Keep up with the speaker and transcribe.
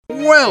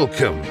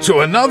Welcome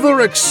to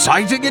another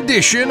exciting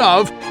edition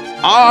of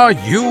Are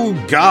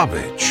You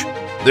Garbage?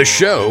 The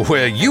show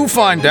where you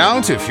find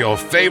out if your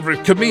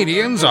favorite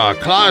comedians are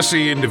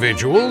classy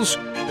individuals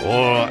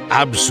or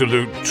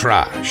absolute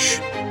trash.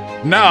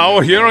 Now,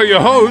 here are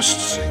your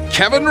hosts,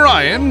 Kevin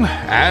Ryan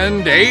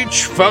and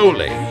H.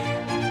 Foley.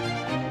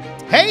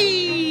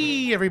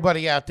 Hey,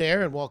 everybody out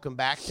there, and welcome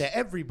back to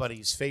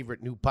everybody's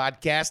favorite new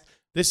podcast.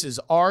 This is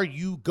Are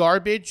You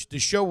Garbage, the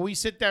show where we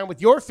sit down with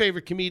your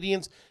favorite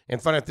comedians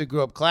and find out if they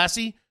grew up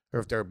classy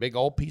or if they're a big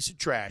old piece of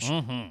trash.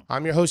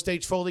 I'm your host,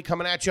 H. Foley,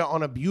 coming at you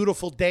on a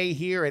beautiful day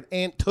here at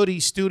Aunt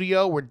Tootie's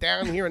studio. We're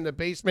down here in the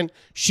basement.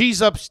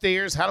 She's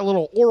upstairs, had a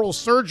little oral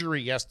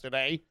surgery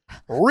yesterday.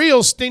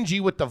 Real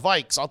stingy with the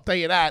Vikes, I'll tell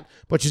you that.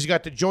 But she's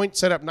got the joint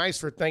set up nice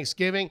for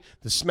Thanksgiving.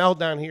 The smell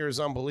down here is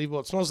unbelievable.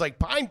 It smells like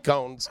pine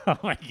cones. Oh,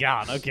 my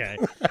God. Okay.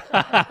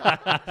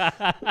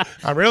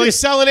 I'm really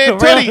selling Aunt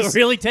Tootie's.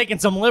 Really taking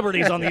some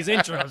liberties on these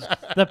intros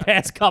the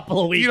past couple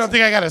of weeks. You don't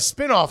think I got a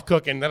spin-off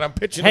cooking that I'm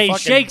pitching? Hey, to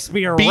fucking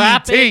Shakespeare, BET.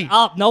 wrap it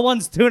up. No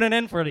one's tuning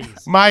in for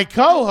these. My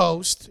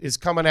co-host is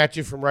coming at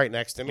you from right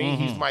next to me.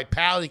 He's my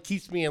pal. He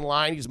keeps me in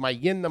line. He's my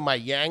yin to my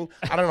yang.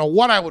 I don't know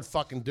what I would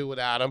fucking do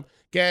without him.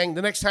 Gang,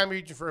 the next time you're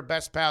reaching for a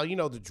best pal, you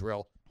know the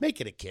drill. Make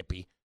it a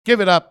Kippy.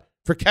 Give it up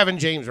for Kevin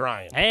James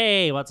Ryan.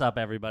 Hey, what's up,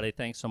 everybody?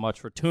 Thanks so much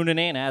for tuning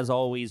in. As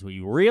always, we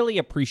really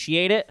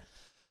appreciate it.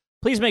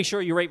 Please make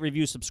sure you rate,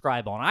 review,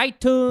 subscribe on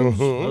iTunes.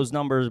 Those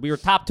numbers, we were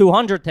top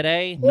 200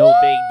 today. No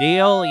big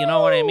deal. You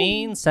know what I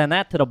mean? Send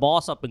that to the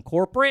boss up in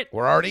corporate.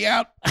 We're already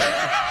out.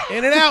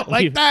 In and out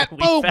like that.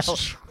 Boom.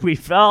 We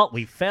fell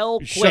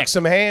quick. Shook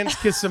some hands,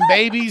 kissed some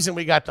babies, and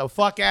we got the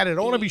fuck at it. I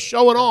don't want to be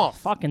showing off.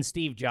 Fucking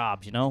Steve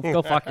Jobs, you know?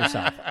 Go fuck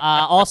yourself.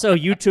 Also,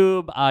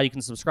 YouTube, you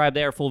can subscribe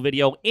there. Full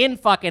video in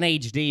fucking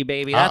HD,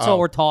 baby. That's all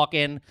we're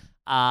talking.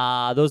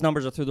 Those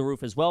numbers are through the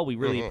roof as well. We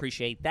really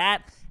appreciate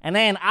that. And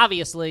then,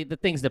 obviously, the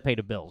things that pay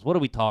the bills. What are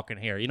we talking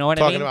here? You know what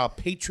I mean? Talking about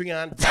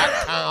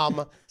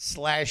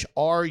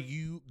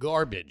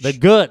patreon.com/RUGarbage. The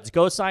goods.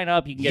 Go sign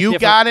up. You can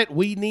get got it.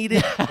 We need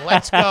it.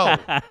 Let's go.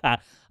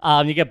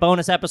 You get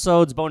bonus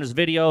episodes, bonus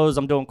videos.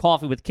 I'm doing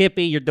Coffee with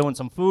Kippy. You're doing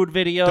some food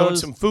videos. Doing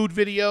some food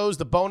videos.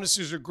 The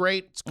bonuses are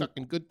great. It's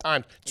fucking good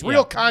time. It's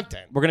real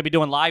content. We're going to be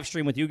doing live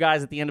stream with you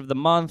guys at the end of the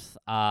month.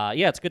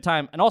 It's a good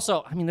time. And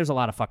also, I mean, there's a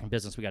lot of fucking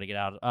business we got to get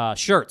out.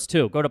 Shirts,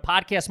 too. Go to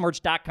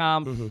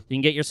podcastmerch.com. You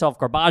can get yourself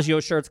Garbaggio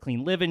shirts,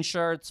 Clean Living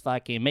shirts,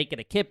 fucking Make It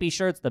a Kippy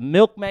shirts, the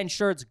Milkmen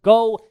shirts.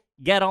 Go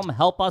get them.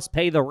 Help us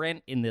pay the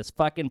rent in this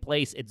fucking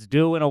place. It's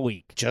due in a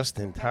week. Just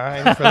in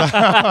time for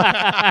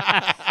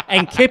the...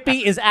 And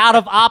Kippy is out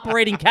of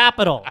operating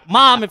capital.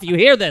 Mom, if you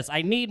hear this,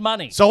 I need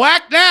money. So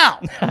act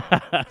now.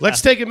 Let's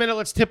take a minute.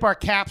 Let's tip our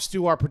caps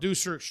to our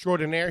producer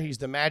extraordinaire. He's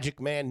the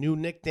Magic Man, new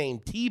nickname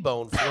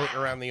T-Bone, floating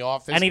around the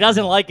office. And he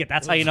doesn't like it.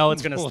 That's how you know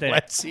it's going to stick.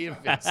 Let's see if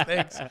it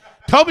sticks.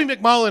 Toby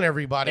McMullen,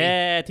 everybody.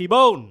 Yeah,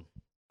 T-Bone.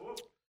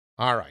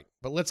 All right.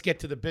 But let's get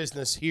to the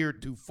business here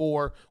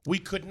heretofore. We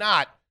could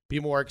not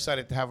be more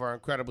excited to have our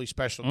incredibly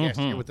special guest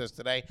here with us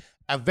today.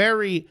 A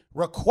very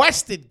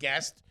requested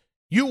guest.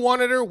 You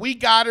wanted her. We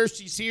got her.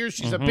 She's here.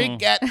 She's a big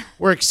get.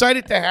 We're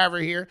excited to have her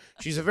here.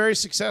 She's a very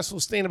successful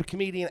stand-up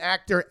comedian,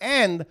 actor,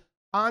 and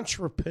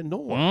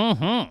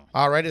entrepreneur.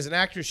 All right. As an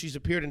actress, she's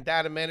appeared in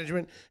Data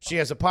Management. She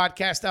has a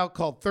podcast out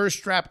called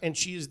Thirst Trap, and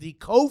she is the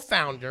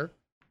co-founder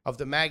of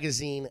the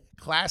magazine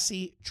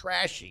Classy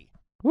Trashy.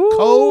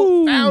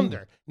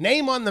 Co-founder.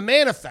 Name on the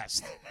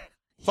manifest.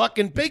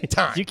 Fucking big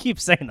time. You keep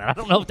saying that. I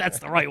don't know if that's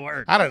the right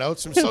word. I don't know.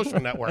 It's some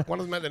social network. One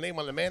of them had the name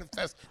on the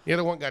manifest. The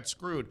other one got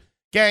screwed.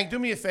 Gang, do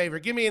me a favor.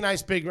 Give me a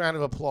nice big round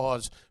of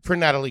applause for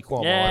Natalie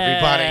Cuomo,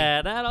 everybody.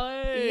 Yeah,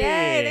 Natalie.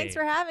 Yay, thanks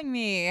for having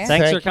me.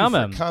 Thanks for You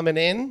coming. for coming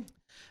in.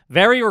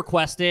 Very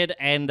requested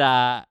and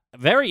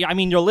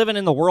you're living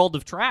in the world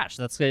of trash.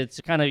 It's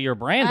kind of your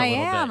brand a little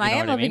bit. I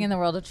am living in the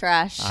world of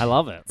trash. I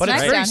love it. But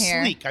nice it's very down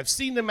here. sleek. I've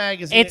seen the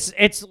magazine.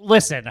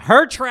 Listen,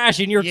 her trash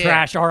and your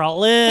trash are a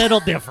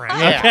little different.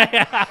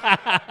 Okay?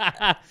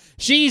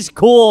 She's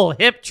cool,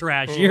 hip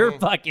trash. You're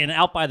fucking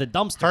out by the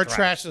dumpster. Her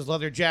trash is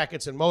leather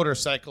jackets and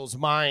motorcycles.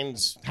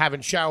 Mine's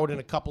haven't showered in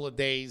a couple of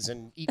days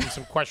and eaten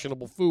some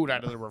questionable food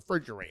out of the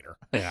refrigerator.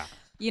 Yeah.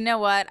 You know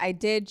what? I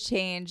did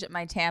change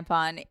my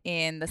tampon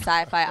in the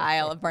sci-fi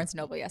aisle of Barnes &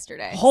 Noble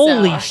yesterday.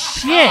 Holy so.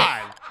 shit.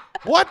 God,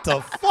 what the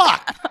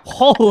fuck?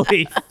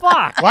 Holy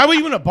fuck. Why were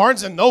you in a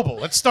Barnes & Noble?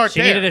 Let's start She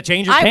there. needed to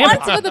change her I tampon. wanted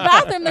to go to the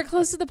bathroom. They're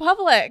close to the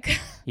public.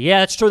 Yeah,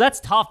 that's true. That's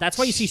tough. That's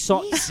why you see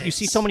so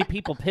many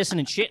people pissing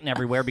and shitting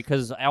everywhere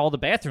because all the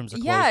bathrooms are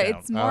closed Yeah, down.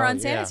 it's more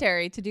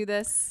unsanitary to do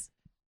this.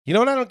 You know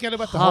what I don't get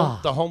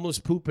about the homeless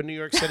poop in New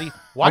York City?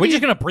 Why are we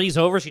just going to breeze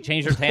over? She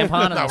changed her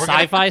tampon in the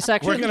sci-fi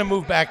section? We're going to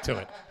move back to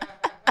it.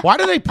 Why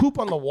do they poop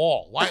on the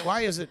wall?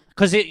 Why is it?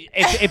 Because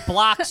it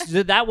blocks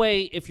that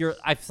way.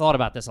 I've thought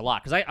about this a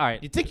lot. Because all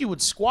right, You think you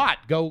would squat?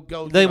 Go.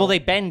 They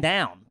bend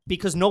down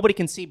because nobody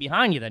can see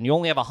behind you. Then you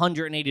only have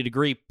 180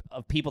 degree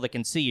of people that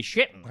can see you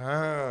shitting.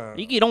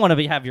 You don't want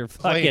to have your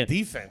Play fucking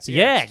defense.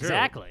 Yeah, it's true.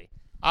 exactly.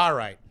 All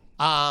right.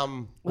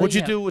 What'd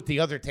you do with the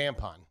other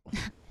tampon?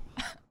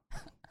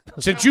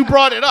 Since you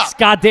brought it up. This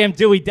goddamn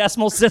Dewey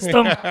Decimal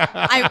System.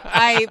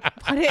 I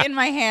put it in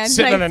my hand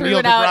Sitting and on I a threw Neil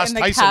it out deGrasse in the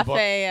Tyson book.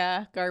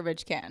 cafe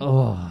garbage can.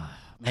 Oh,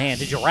 man.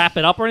 Did you wrap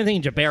it up or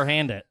anything? Did you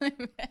barehand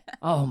it?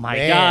 Oh, my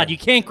Man. God. You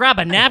can't grab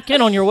a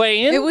napkin on your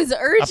way in? It was A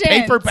urgent.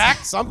 paperback,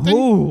 something?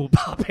 Ooh,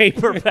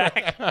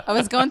 paperback. I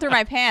was going through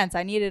my pants.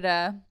 I needed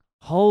a.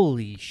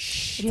 Holy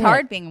shit. It's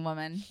hard being a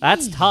woman.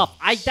 That's tough.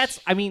 That's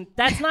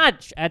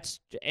not it's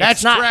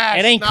That's not trash.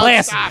 it ain't No,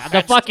 classy. stop. The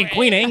That's fucking trash.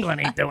 Queen of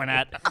England ain't doing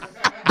that.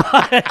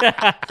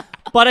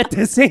 But at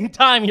the same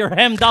time, you're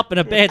hemmed up in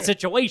a bad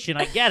situation.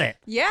 I get it.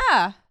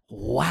 Yeah.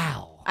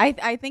 Wow.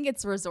 I think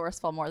it's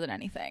resourceful more than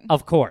anything.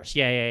 Of course.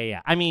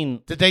 Yeah. I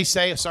mean, Did they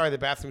say, sorry, the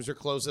bathrooms are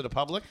closed to the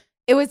public?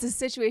 It was a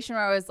situation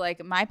where I was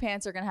like, my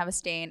pants are going to have a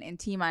stain in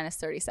T-minus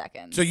 30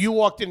 seconds. So you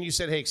walked in and you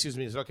said, hey, excuse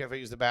me, is it okay if I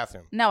use the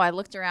bathroom? No, I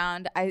looked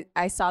around.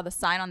 I saw the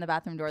sign on the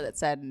bathroom door that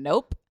said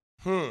nope.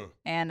 Hmm.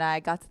 And I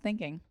got to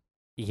thinking.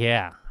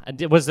 yeah.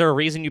 Was there a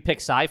reason you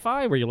picked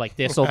sci-fi? Were you like,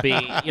 this will be,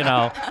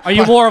 are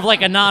you more of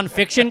like a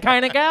nonfiction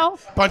kind of gal?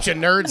 Bunch of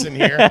nerds in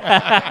here.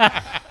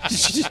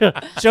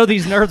 Show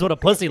these nerds what a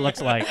pussy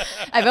looks like.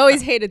 I've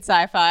always hated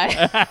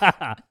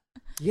sci-fi.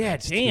 Yeah,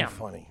 Too damn.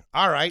 funny.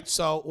 All right.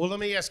 So, well, let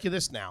me ask you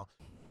this now.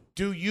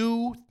 Do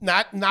you,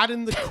 not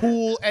in the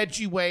cool,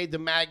 edgy way, the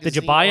magazine. Did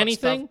you buy all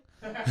anything?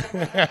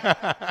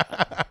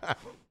 stuff-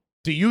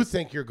 Do you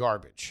think you're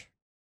garbage?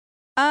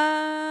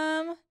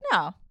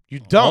 No. You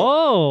don't.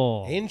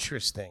 Oh.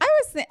 Interesting.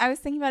 I was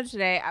thinking about it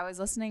today. I was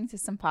listening to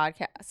some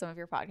of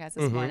your podcasts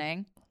this Mhm.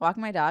 morning,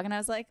 walking my dog, and I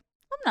was like,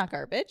 I'm not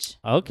garbage.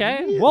 Okay.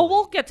 Really? Well,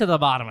 we'll get to the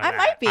bottom of I that.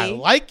 might be. I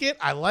like it.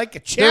 I like a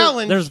There-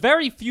 challenge. There's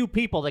very few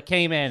people that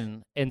came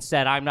in and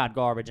said, I'm not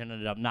garbage, and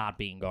ended up not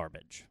being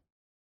garbage.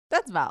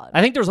 That's valid.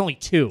 I think there's only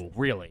two,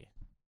 really.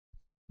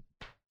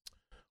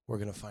 We're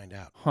going to find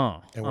out. Huh.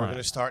 And we're going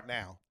to start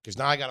now because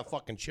now I got a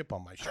fucking chip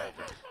on my shoulder.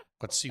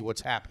 Let's see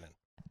what's happening.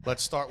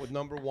 Let's start with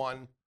number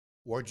one.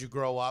 Where'd you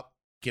grow up?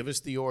 Give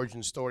us the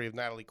origin story of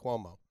Natalie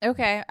Cuomo.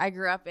 Okay, I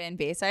grew up in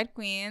Bayside,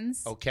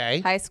 Queens. Okay.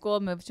 High school,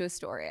 moved to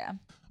Astoria.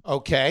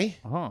 Okay.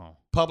 Oh.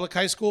 Public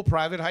high school,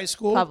 private high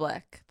school,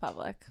 Public.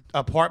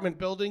 apartment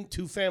building,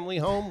 2-family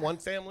home,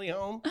 1-family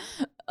home,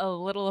 A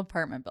little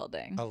apartment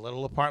building. a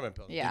little apartment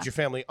building. Yeah. Did your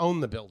family own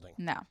the building?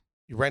 No.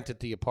 You rented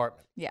the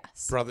apartment.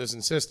 Yes. Brothers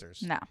and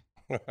sisters. No.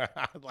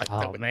 I like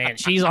Oh, that. man.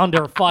 She's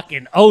under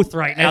fucking oath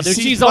right now, And dude.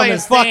 She's on the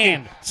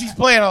stand. She's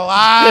playing a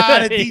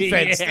lot of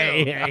defense yeah,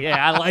 too.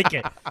 yeah, I like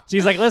it.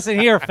 She's like, listen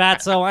here,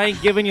 fatso, I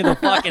ain't giving you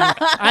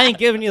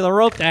the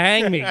rope to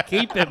hang me.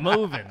 Keep it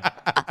moving.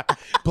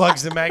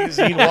 Plugs the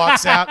magazine,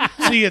 walks out.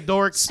 See you,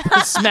 dorks.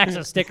 Smacks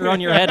a sticker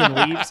on your head and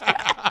leaves.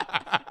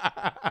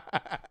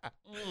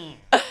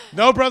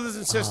 No brothers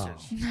and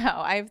sisters. No,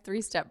 I have 3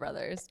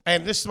 stepbrothers.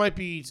 And this might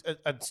be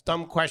a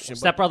dumb question.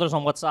 Step brothers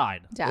on what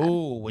side? Dad.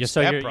 Ooh, with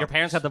So your stepbrothers.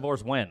 parents got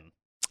divorced when?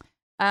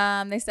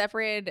 They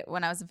separated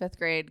when I was in 5th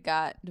grade,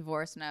 got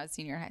divorced when I was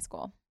senior in high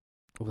school.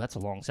 Ooh, that's a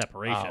long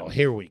separation. Oh,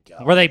 here we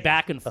go. Were they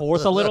back and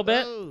forth a little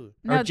bit?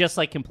 No. Or just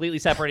like completely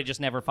separated, just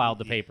never filed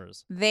the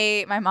papers?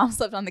 My mom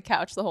slept on the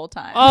couch the whole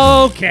time.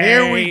 Okay.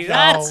 Here we go.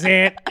 That's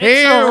it. It's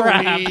Here a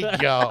wrap. we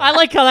go. I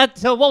like how that,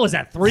 so what was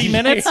that, 3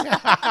 minutes?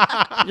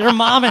 Your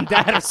mom and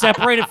dad are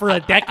separated for a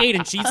decade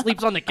and she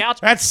sleeps on the couch?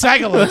 That's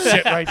Sagalo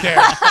shit right there.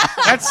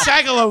 That's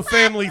Sagalo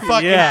family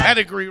fucking Yeah.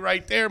 pedigree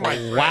right there, my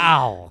friend.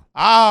 Wow.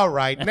 All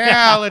right,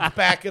 now let's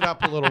back it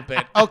up a little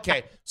bit.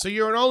 Okay, so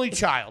you're an only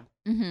child.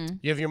 Mm-hmm.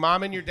 You have your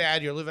mom and your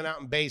dad. You're living out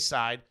in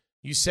Bayside.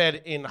 You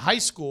said in high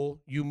school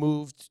you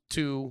moved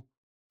to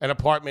an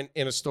apartment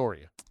in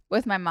Astoria.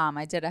 With my mom,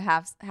 I did a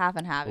half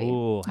and half.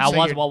 Ooh, So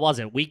you're- what was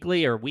it?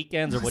 Weekly or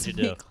weekends or what'd you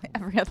do?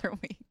 Every other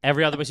week.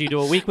 Every other week, so you do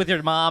a week with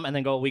your mom and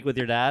then go a week with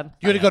your dad?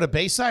 You had to go to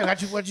Bayside?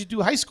 What'd you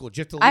do high school? Did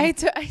you have to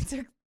leave? I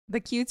took the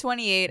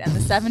Q28 and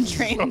the 7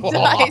 train to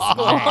high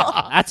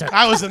school. That's a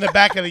I was in the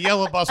back of the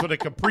yellow bus with a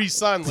Capri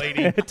Sun,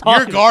 lady. You're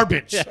Talking-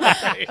 garbage.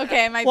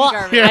 Okay, I might Well, be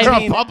garbage. You're I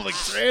on mean- public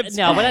transit.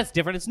 no, but that's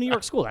different. It's New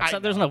York school.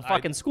 There's no know,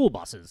 fucking school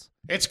buses.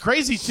 It's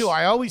crazy, too.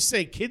 I always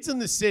say kids in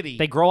the city.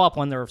 They grow up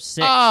when they're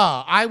 6.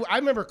 I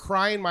remember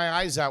crying my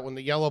eyes out when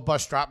the yellow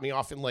bus dropped me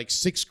off in like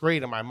 6th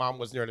grade and my mom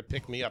was there to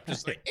pick me up.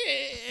 Just like,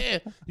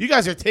 you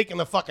guys are taking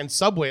the fucking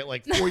subway at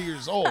like 4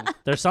 years old,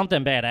 There's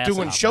something badass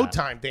doing about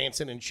Showtime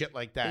dancing and shit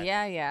like that.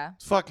 Yeah,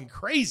 It's fucking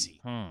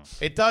crazy. that.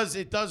 It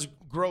does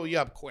grow you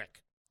up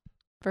quick.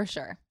 for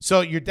sure.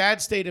 So your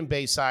dad stayed in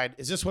Bayside.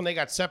 Is this when they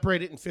got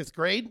separated in 5th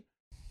grade?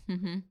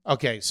 Mm-hmm.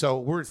 Okay, so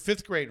we're in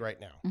 5th grade right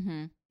now.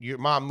 Mm-hmm. Your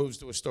mom moves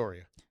to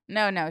Astoria.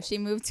 No, she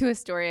moved to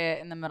Astoria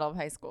in the middle of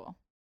high school.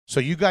 So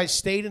you guys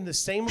stayed in the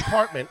same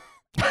apartment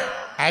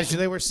as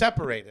they were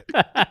separated.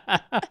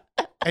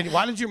 And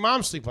why did your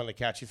mom sleep on the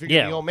couch? You figured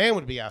Yeah. the old man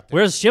would be out there.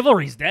 Where's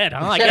chivalry's dead,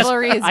 huh?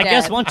 Chivalry is I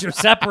guess dead. once you're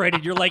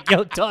separated, you're like,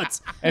 yo,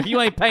 Toots, if you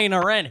ain't paying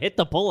her rent, hit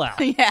the pullout.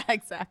 Yeah,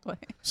 exactly.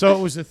 So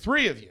it was the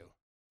 3 of you.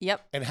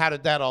 Yep. And how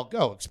did that all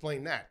go?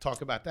 Explain that.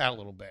 Talk about that a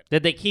little bit.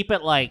 Did they keep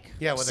it like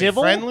Yeah, were they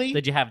civil? friendly?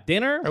 Did you have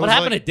dinner? Or What was it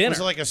happened like, at dinner? Was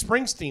it like a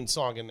Springsteen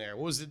song in there?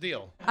 What was the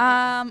deal?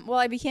 Well,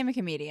 I became a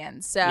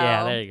comedian, so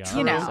Yeah, there you go.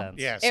 You That makes know, sense.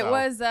 Yeah, it so-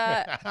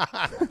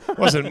 was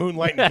wasn't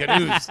Moonlight and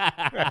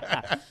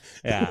Canoes.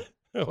 Yeah.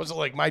 It wasn't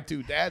like My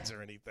Two Dads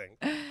or anything.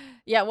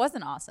 yeah, it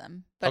wasn't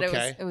awesome, but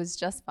Okay. it was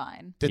just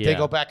fine. Did they Yeah.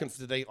 go back and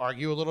did they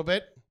argue a little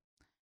bit?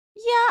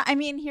 Yeah, I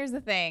mean, here's the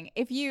thing: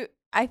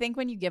 I think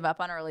when you give up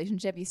on a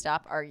relationship, you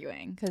stop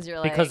arguing because you're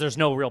like, Because there's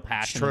no real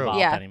passion True. involved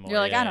yeah, anymore. you're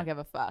like, yeah. I don't give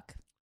a fuck.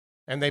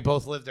 And they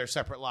both lived their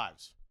separate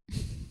lives.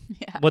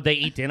 Yeah. Would they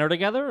eat dinner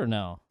together or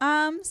no?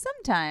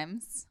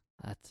 Sometimes.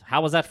 How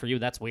was that for you?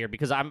 That's weird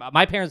because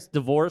my parents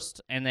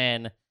divorced, and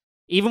then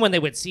even when they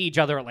would see each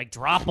other at like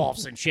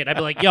drop-offs and shit, I'd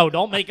be like, "Yo,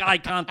 don't make eye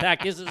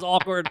contact. This is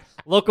awkward.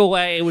 Look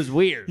away." It was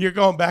weird. You're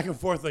going back and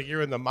forth like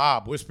you're in the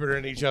mob,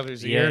 whispering in each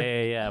other's Yeah, ear.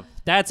 yeah, yeah.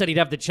 Dad said he'd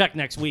have the check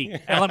next week,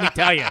 and let me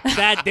tell you,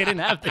 Dad didn't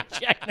have the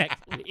check next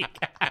week.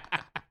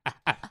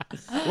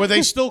 Were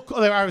they still?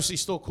 They're obviously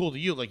still cool to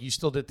you. Like you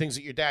still did things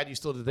with your dad. You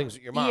still did things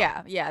with your mom.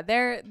 Yeah.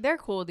 They're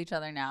cool with each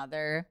other now.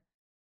 They're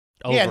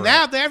Yeah. Over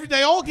Now it.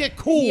 they all get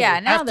cool. Yeah,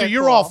 now after they're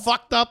you're all cool.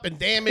 fucked up and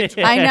damaged.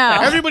 I know.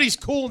 Everybody's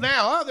cool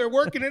now. Oh, they're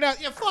working it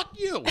out. Yeah, fuck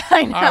you.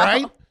 I know. All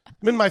right.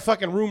 I'm in my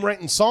fucking room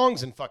writing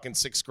songs in fucking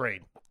 6th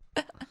grade.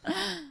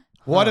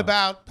 What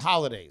about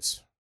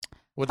holidays?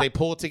 Would they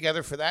pull it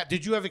together for that?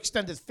 Did you have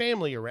extended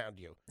family around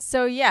you?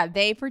 So yeah,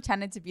 they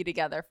pretended to be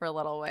together for a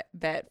little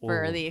bit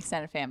for Ooh. the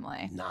extended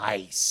family.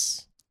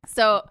 Nice.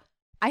 So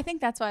I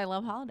think that's why I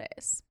love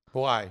holidays.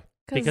 Why?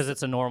 because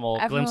it's a normal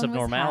everyone glimpse of was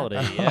normality.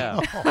 happy. Yeah,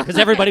 because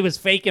everybody was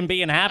fake and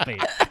being happy.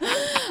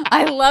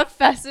 I love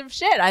festive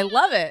shit. I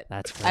love it.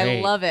 That's great.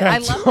 I love it. I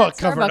That's love all that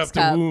covering Starbucks up the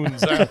cup.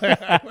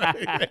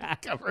 wounds.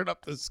 Covering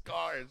up the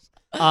scars.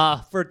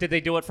 Did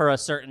they do it for a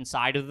certain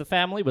side of the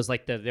family? Was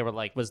like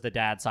was the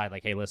dad side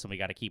like, hey, listen, we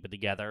got to keep it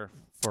together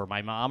for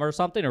my mom or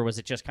something, or was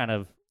it just kind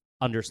of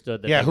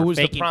understood that Yeah, they who were was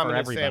the faking for prominent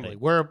everybody? family?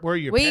 Where are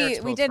your parents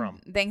We both did from?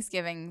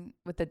 Thanksgiving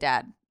with the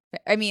dad.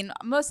 I mean,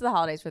 most of the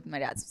holidays with my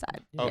dad's side.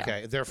 Yeah.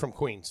 Okay, they're from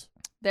Queens.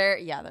 They're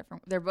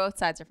both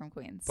sides are from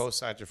Queens. Both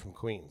sides are from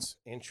Queens.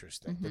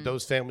 Interesting. Mm-hmm. Did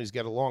those families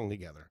get along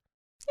together?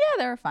 Yeah,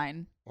 they were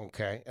fine.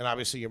 Okay, and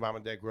obviously your mom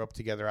and dad grew up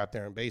together out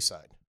there in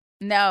Bayside.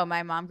 No,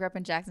 my mom grew up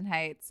in Jackson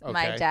Heights.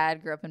 My Okay.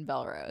 dad grew up in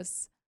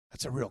Belrose.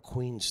 That's a real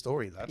Queens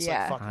story. That's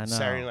Yeah. like I fucking know.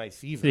 Saturday Night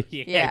Fever.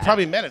 Yeah. They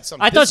probably met at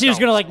some. I thought she was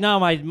disco. gonna like, no,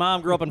 my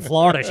mom grew up in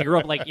Florida. She grew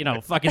up like,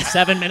 fucking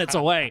 7 minutes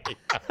away.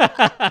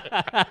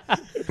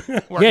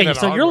 Working Yeah, at a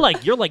so you're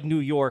hardware- like New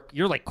York.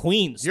 You're like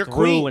Queens. You're through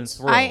Queens.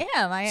 and through. I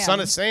am. Son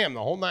of Sam,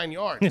 the whole 9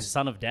 yards.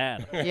 Son of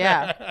dad.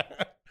 Yeah.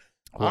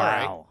 All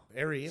right. Wow.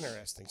 Very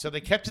interesting. So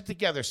they kept it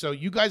together. So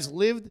you guys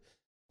lived.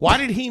 Why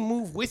did he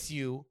move with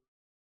you?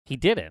 He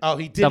didn't. Oh,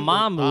 he did. The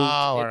mom moved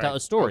all to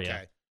Astoria.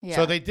 Okay. Yeah.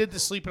 So they did the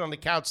sleeping on the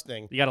couch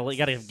thing. You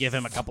gotta give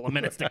him a couple of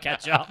minutes to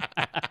catch up.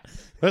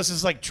 This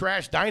is like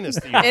Trash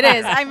Dynasty. It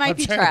is. I might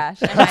be trying-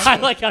 trash. I I might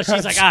be. like how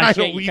she's like, Trying to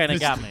shit, you weave kind of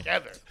this got me.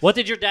 together. What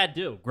did your dad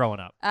do growing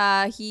up?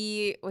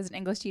 He was an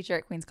English teacher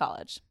at Queens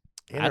College.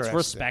 That's Interesting.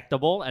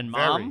 respectable. And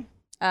mom,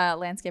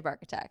 Landscape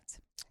architect.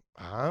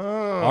 Oh.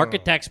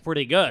 architect's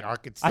pretty good.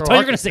 Architect- I thought you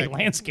were gonna say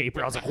architect.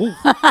 landscaper. I was like,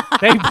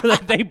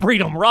 ooh, they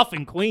breed them rough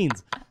in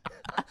Queens.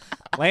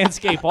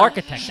 Landscape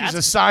architect. She's a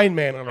That's sign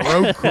man on a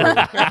road crew.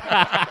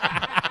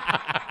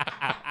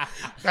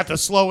 Got the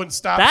slow and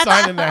stop That's-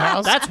 sign in the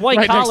house. that's white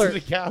right collar. next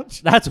to the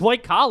couch. that's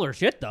white collar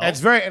shit though. That's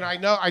very, and I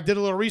know I did a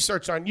little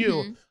research on you.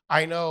 Mm-hmm.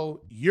 I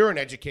know you're an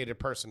educated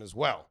person as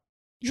well.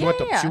 She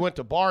Yeah. went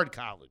to Bard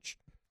College,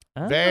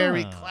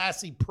 very Ah.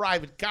 classy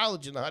private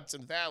college in the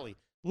Hudson Valley,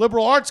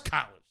 liberal arts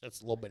college. That's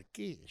a little bit of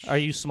cash. Are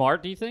you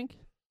smart? Do you think?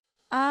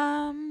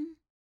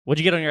 What'd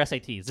you get on your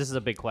SATs? This is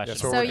a big question.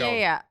 That's where So we're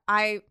yeah,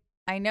 going.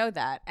 I know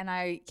that, and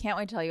I can't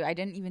wait to tell you, I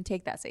didn't even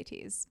take the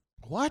SATs.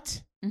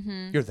 What?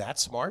 Mm-hmm. You're that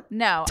smart?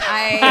 No,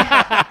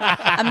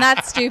 I'm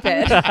not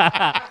stupid.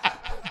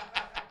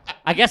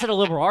 I guess at a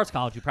liberal arts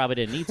college, you probably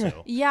didn't need to.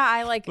 Yeah,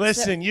 I like.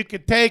 Listen, you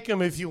could take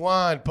them if you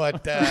want,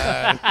 but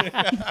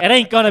It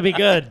ain't gonna be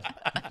good.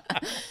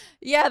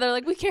 Yeah, they're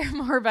like, we care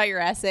more about your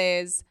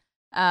essays.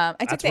 I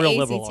took That's the real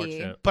liberal arts ACT.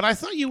 shit. but I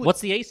thought you would.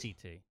 What's the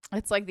ACT?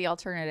 It's like the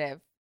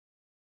alternative.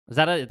 Is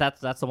that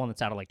that's the one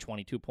that's out of like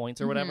 22 points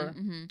or whatever?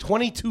 Mm-hmm.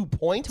 22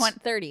 points?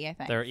 30, I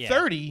think. There, yeah.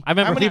 30? I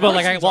remember How many people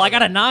like, questions well, are I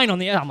got a there? 9 on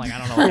the. I'm like, I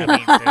don't know what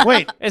that means. Dude.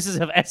 Wait, This is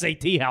a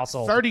SAT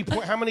household. 30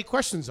 How many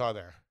questions are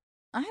there?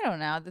 I don't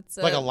know. That's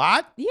Like a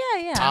lot? Yeah,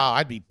 yeah. Oh,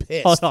 I'd be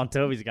pissed. Hold on,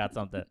 Toby's got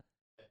something.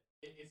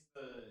 It's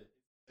the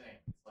thing.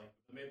 It's like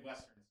the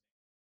Midwestern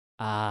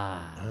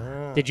Ah.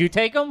 Ah. Did you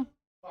take them?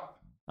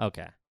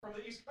 Okay. from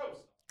the East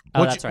Coast. Oh,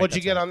 What'd that's you, right, what'd you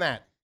that's get right. on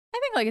that? I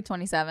think like a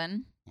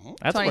 27,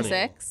 That's pretty-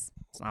 26.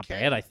 It's not Okay.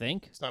 bad, I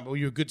think. It's not, were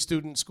you a good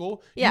student in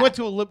school? Yeah. You went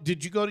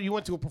to you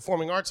went to a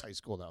performing arts high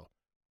school though,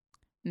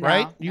 No,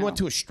 right? You no. went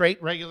to a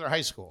straight regular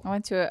high school. I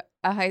went to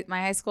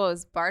my high school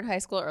was Bard High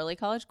School, Early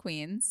College,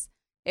 Queens,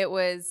 It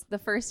was the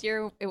first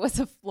year, it was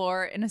a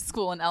floor in a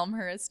school in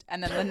Elmhurst.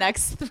 And then the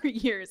next 3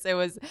 years, it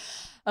was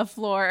a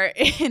floor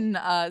in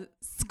a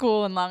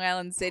school in Long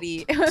Island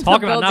City. It was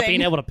Talking about not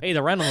being able to pay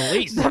the rent on the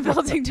lease. The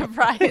building to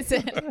rise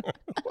in.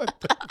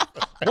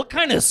 What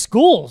kind of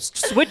school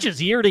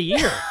switches year to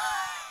year?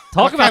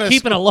 Talk about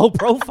keeping a low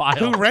profile.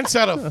 Who rents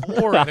out a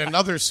floor in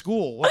another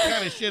school? What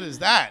kind of shit is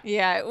that?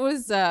 Yeah, it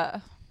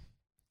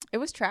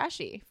was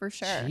trashy for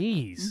sure.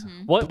 Jeez.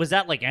 What was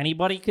that like?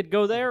 Anybody could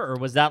go there, or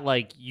was that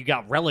like you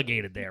got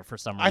relegated there for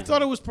some reason? I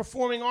thought it was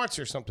performing arts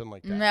or something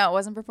like that. No, it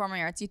wasn't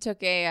performing arts. You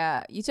took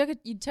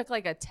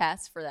like a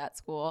test for that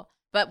school,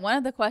 but one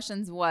of the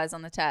questions was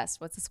on the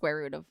test, what's the square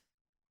root of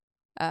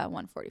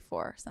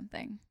 144 or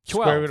something?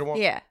 12. Square root of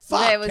one. Yeah, so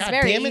Fuck, it was God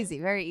very damn it. easy,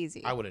 very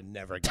easy. I would have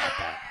never got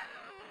that.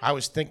 I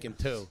was thinking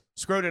too.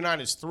 Square root of 9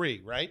 is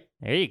 3, right?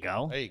 There you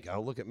go. There you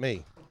go. Look at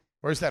me.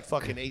 Where's that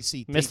fucking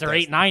ACT? Mr. test?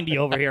 890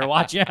 over here.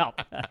 Watch out.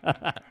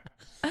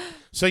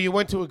 So you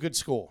went to a good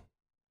school,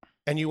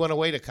 and you went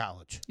away to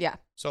college. Yeah.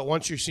 So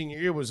once your senior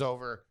year was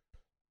over,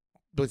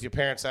 with your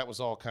parents, that was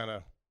all kind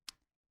of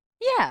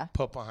Yeah.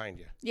 put behind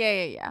you.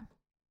 Yeah.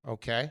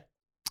 Okay.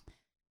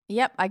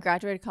 Yep, I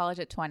graduated college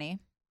at 20. Is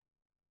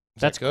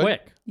That's that good?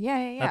 quick.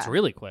 Yeah. That's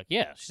really quick.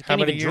 Yeah. She How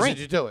can't many even years drink.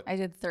 did you do it? I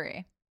did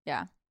 3.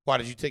 Yeah. Why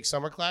did you take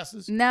summer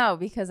classes? No,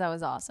 because I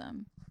was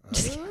awesome.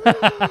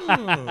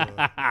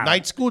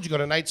 Night school? Did you go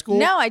to night school?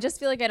 No, I just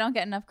feel like I don't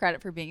get enough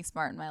credit for being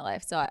smart in my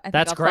life. So I think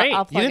That's I'll great.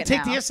 I'll You plug didn't it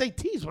take now. the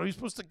SATs. What are you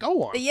supposed to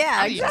go on?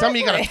 Yeah, You tell me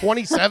you got a exactly.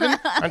 27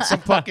 on some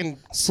fucking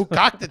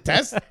Fukakta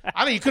test? I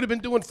don't know. You could have been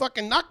doing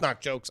fucking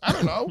knock-knock jokes. I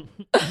don't know.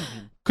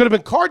 Could have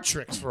been card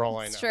tricks for all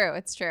I know.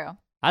 It's true.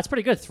 That's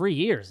pretty good. 3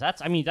 years.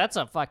 That's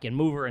a fucking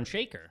mover and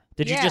shaker.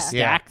 Did you Yeah. just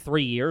stack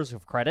 3 years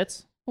of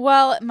credits?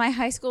 Well, my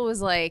high school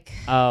was like,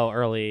 Oh,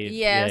 early.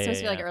 it was supposed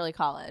to be like early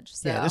college.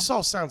 So Yeah, this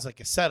all sounds like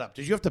a setup.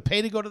 Did you have to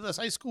pay to go to this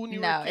high school when you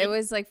were a no, kid? it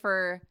was like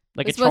for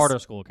Like it a was supposed- charter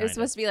school It kind was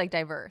supposed to be like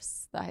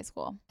diverse, the high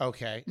school.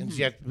 Okay. And Mm-hmm.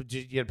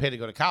 you had to pay to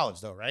go to college,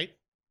 though, right?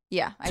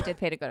 Yeah, I did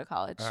pay to go to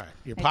college. All right.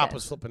 Your I pop did.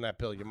 was flipping that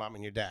bill, your mom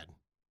and your dad.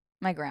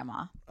 My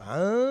grandma.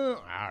 Oh,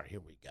 all right, here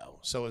we go.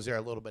 So is there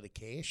a little bit of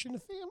cash in the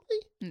family?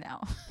 No.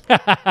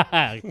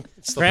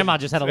 Grandma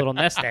just had a little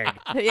nest egg.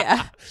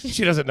 Yeah.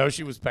 She doesn't know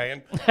she was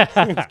paying.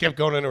 Kept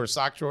going into her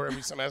sock drawer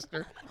every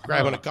semester,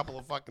 grabbing a couple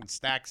of fucking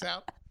stacks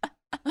out.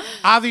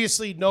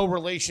 Obviously, no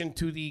relation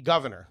to the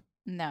governor.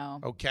 No.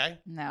 Okay.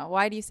 No.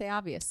 Why do you say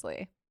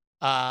obviously?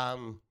 I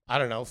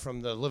don't know,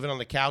 from the living on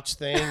the couch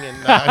thing and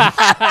a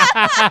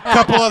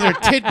couple other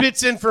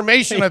tidbits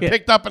information I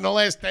picked up in the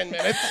last 10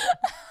 minutes.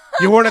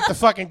 You weren't at the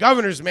fucking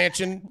governor's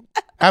mansion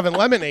having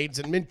lemonades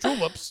and mint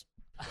juleps.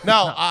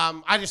 No,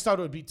 I just thought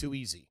it would be too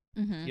easy.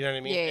 Mm-hmm. You know what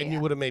I mean? Yeah, and yeah.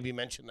 you would have maybe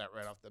mentioned that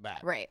right off the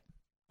bat. Right.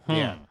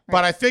 Yeah.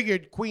 But I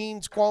figured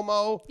Queens,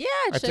 Cuomo. Yeah,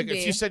 it I should think be.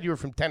 if you said you were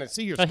from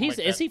Tennessee or So something like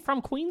is that. he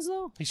from Queens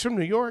though? He's from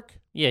New York.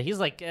 Yeah, he's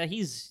like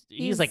he's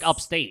He's- like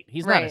upstate.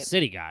 He's not a Right.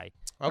 city guy.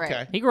 Okay.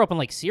 Right. He grew up in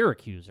like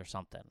Syracuse or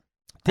something.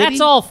 Did That's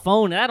he? all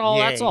phone. That's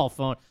Yeah. all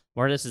phone.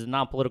 Where this is a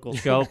non-political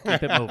show,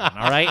 keep it moving,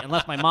 all right?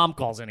 Unless my mom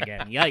calls in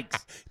again.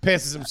 Yikes.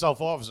 Passes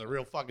himself off as a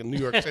real fucking New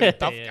York City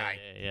tough Yeah, guy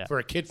yeah. for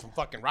a kid from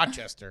fucking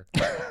Rochester.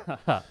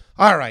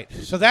 All right.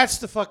 So that's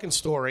the fucking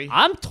story.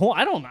 I'm torn.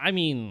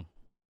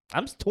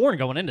 I'm torn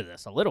going into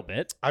this a little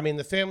bit. I mean,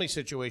 the family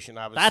situation,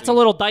 obviously. That's a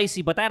little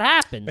dicey, but that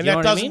happens. And you know that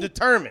what I doesn't mean?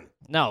 determine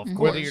No, of course.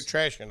 whether you're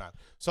trash or not.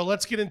 So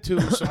let's get into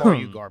some more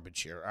you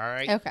garbage here, all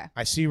right? Okay.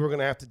 I see we're going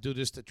to have to do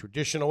this the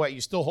traditional way.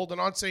 You still holding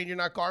on saying you're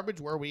not garbage?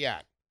 Where are we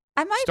at?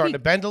 I might Starting be, to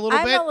bend a little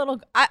I'm bit? a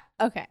little.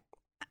 Okay.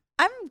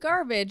 I'm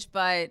garbage,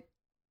 but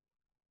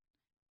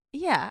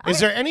yeah. Is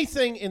there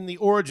anything in the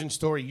origin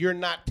story you're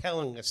not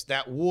telling us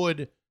that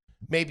would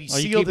maybe Are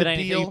you seal keeping the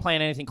anything? deal? You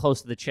playing anything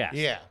close to the chest?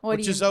 Yeah, What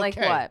which do you is okay. like?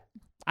 What?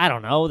 I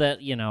don't know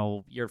that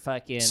you're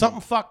fucking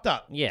Something fucked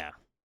up. Yeah.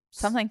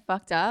 Something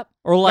fucked up?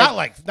 Or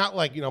like Not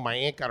like my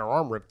aunt got her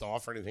arm ripped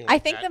off or anything. I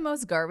like think that. the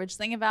most garbage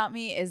thing about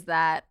me is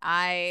that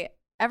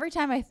every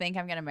time I think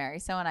I'm gonna marry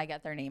someone, I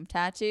get their name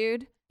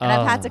tattooed, and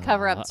I've had to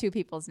cover up 2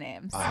 people's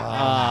names.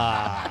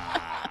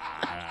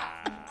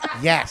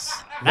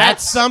 Yes, That's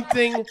that's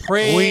something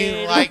pretty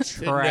we like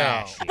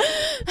trashy.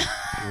 to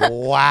know.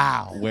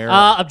 Wow. Where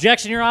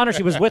Objection, Your Honor.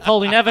 She was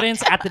withholding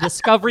evidence at the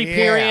discovery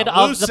period of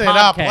the loosen podcast.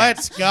 up.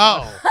 Let's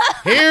go.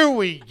 Here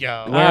we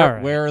go. All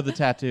right. where are the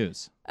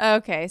tattoos?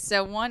 Okay,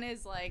 so one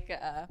is like,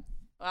 well,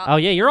 Oh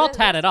yeah, you're all this-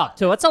 tatted this up one-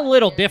 too. this It's a one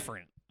little here.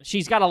 different.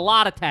 She's got a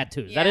lot of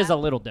tattoos. That Yeah. is a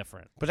little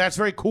different. But that's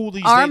very cool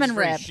these Arm days. and It's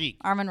very rib. chic.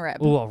 Arm and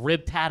rib. Ooh, a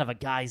rib tat of a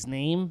guy's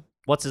name.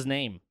 What's his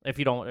name? If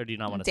you don't, or do you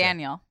not want to say?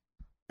 Daniel.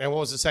 And what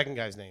was the second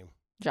guy's name?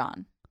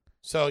 John.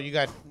 So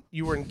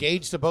you were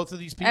engaged to both of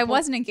these people? I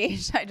wasn't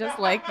engaged. I just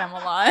like them a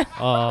lot.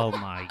 Oh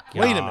my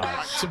god. Wait a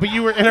minute. So, but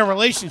you were in a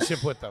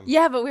relationship with them.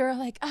 Yeah, but we were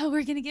like, oh,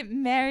 we're gonna get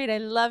married. I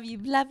love you.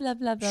 Blah blah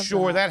blah blah. Sure,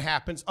 blah. that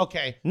happens.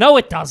 Okay. No,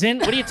 it doesn't.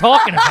 What are you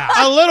talking about?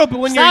 A little bit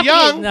when Stop you're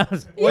young. being- no.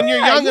 When you're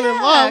Yeah, young and in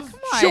yeah, love, come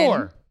on.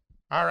 sure.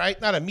 All right,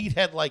 not a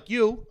meathead like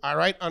you. All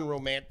right,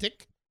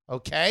 unromantic.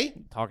 Okay,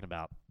 Talking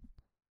about.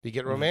 you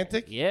get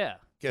romantic. Yeah.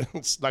 Get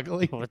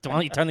snuggly. Why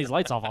don't you turn these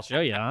lights off? I'll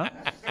show you, huh?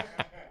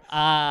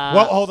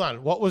 Well, hold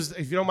on. What was,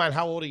 if you don't mind,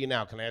 how old are you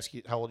now? Can I ask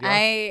you how old you are?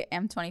 I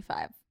am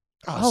 25.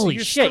 Oh, Holy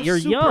you're shit, still you're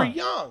super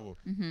young.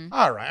 Mm-hmm.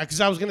 All right, because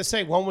I was going to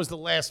say, when was the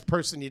last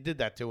person you did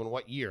that to and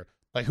what year?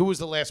 Like, who was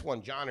the last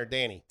one, John or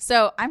Danny?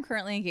 So I'm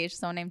currently engaged to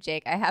someone named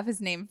Jake. I have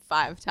his name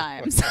 5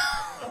 times.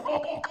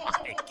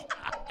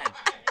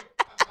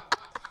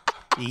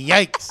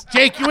 Yikes.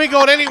 Jake, you ain't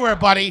going anywhere,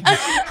 buddy.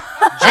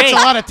 That's a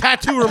lot of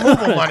tattoo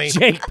removal money.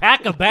 Jake,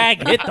 pack a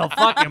bag, hit the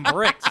fucking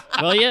bricks,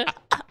 will you?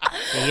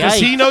 Does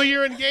he know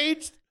you're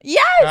engaged?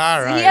 Yes,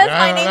 All right, he has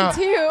I my name don't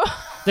too.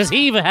 Does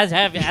he even has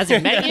he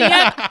met you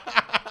yet?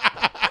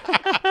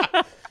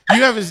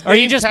 You have his Or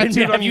you name just tattooed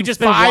been on you you just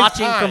been 5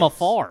 watching from times.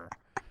 afar?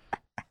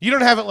 You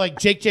don't have it like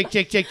Jake in a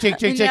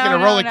row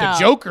No, like the no.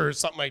 Joker or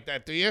something like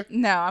that, do you?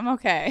 No, I'm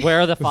okay. Where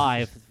are the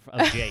 5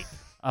 of Jake?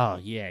 Oh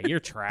yeah, you're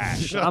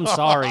trash. I'm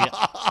sorry.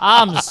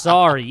 I'm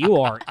sorry.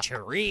 You are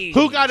trash.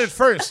 Who got it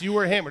first, you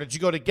or him, or did you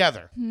go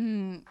together?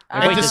 And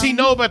does he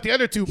know about the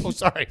other two? Oh,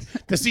 sorry.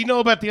 Does he know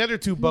about the other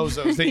 2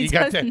 bozos that He you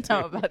got doesn't tattooed?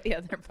 know about the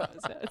other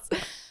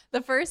bozos.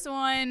 The first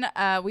one,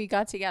 we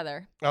got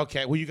together.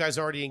 Okay. Were you guys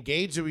already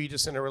engaged, or were you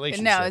just in a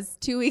relationship? No, it was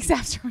 2 weeks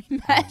after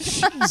we met.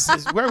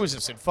 Jesus, where was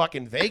this? In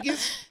fucking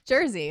Vegas?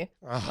 Jersey.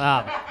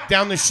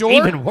 Down the shore?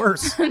 Even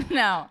worse.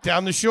 No,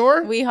 Down the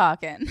shore?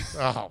 Weehawken.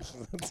 Oh.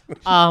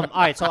 All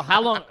right. So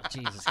how long?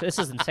 Jesus, this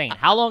is insane.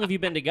 How long have you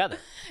been together?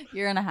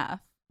 Year and a half.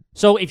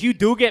 So if you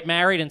do get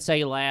married and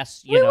say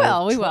last, We will.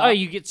 Oh,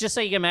 just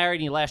say you get married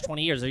and you last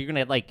 20 years. Are you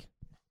gonna like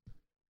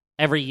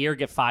every year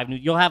get 5 new?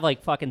 You'll have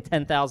like fucking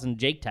 10,000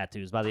 Jake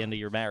tattoos by the end of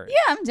your marriage.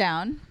 Yeah, I'm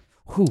down.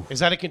 Whew. Is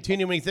that a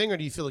continuing thing, or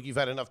do you feel like you've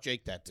had enough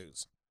Jake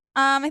tattoos?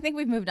 I think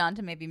we've moved on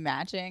to maybe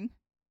matching.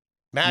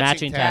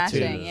 Matching tattoos.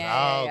 Matching,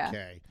 yeah.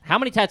 Okay. How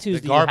many tattoos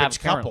The do you have garbage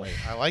couple. currently?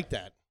 I like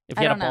that. If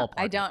I you don't had a know. ballpark,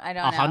 I don't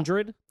know.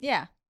 100.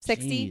 Yeah,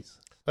 60. Jeez.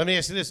 Let me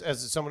ask you this,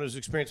 as someone who's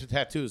experienced with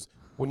tattoos.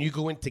 When you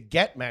go in to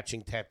get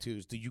matching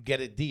tattoos, do you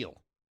get a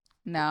deal?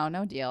 No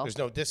deal. There's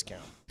no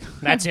discount.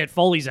 That's it.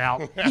 Foley's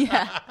out.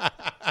 Yeah.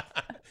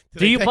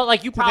 Do you put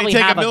like you do probably they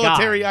take have a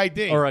military guy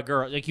ID? or a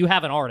girl? Like you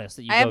have an artist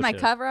that you I have go my to.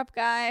 cover-up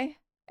guy,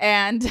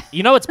 and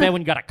You know it's bad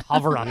when you got a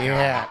cover on.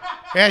 Yeah.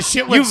 Yeah,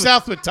 shit went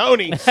south with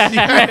Tony.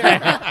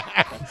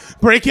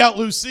 Break out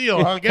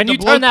Lucille. Huh? Get Can the you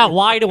blood turn that through.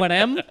 Y to an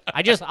M?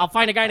 I'll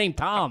find a guy named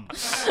Tom.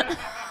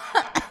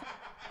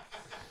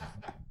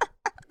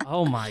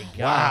 Oh my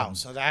god! Wow.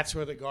 So that's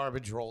where the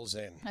garbage rolls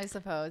in. I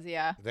suppose,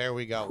 yeah. There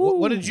we go.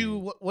 What did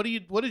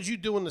you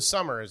do in the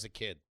summer as a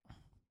kid?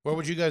 Where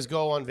would you guys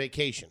go on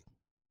vacation?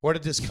 Where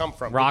did this come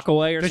from?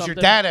 Rockaway or Does something?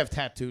 your dad have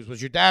tattoos?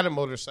 Was your dad a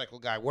motorcycle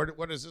guy? Where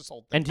does this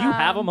whole thing? And do you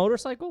have a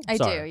motorcycle? I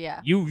Sorry. do,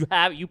 yeah.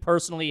 You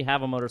personally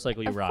have a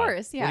motorcycle you Of ride?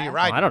 course, yeah. What do you Oh,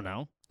 ride? I don't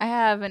know. I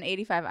have an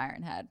 85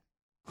 Ironhead.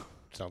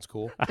 Sounds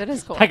cool. That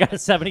is cool. I got a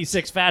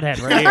 76 Fathead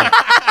right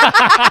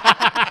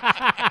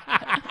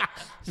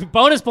here.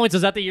 Bonus points.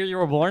 Is that the year you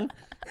were born?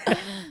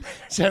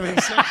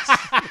 76.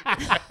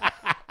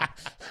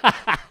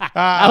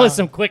 That was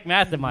some quick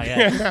math in my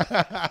head.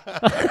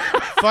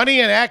 Funny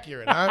and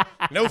accurate, huh?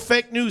 No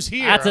fake news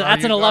here. That's on an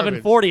your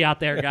garbage. 1140 out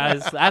there,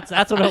 guys. That's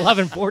what an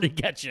 1140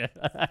 gets you.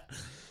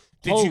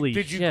 Holy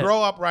Did you shit.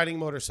 grow up riding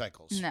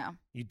motorcycles? No.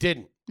 You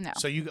didn't. No.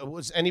 So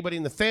was anybody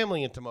in the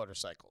family into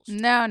motorcycles?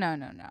 No.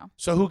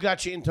 So who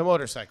got you into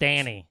motorcycles?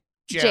 Danny.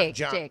 Jake.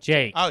 John. Jake.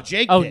 Jake. Oh,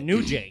 Jake. Oh, did.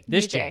 new Jake.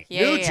 This New Jake. Jake.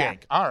 Yeah, New yeah.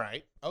 Jake. All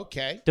right.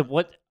 Okay.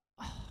 What?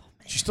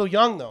 She's still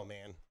young though,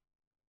 man.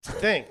 It's the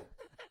thing.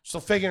 Still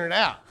figuring it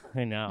out.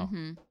 I know.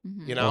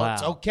 You know,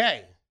 it's Wow.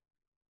 okay.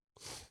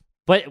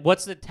 But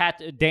what's the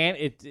tattoo?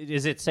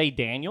 Does it say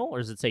Daniel or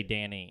does it say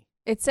Danny?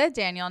 It said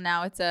Daniel.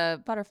 Now it's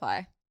a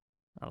butterfly.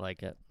 I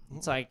like it.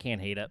 So I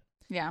can't hate it.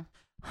 Yeah.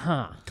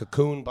 Huh.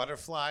 Cocoon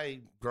butterfly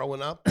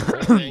growing up. The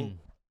whole thing.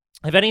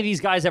 Have any of these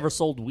guys ever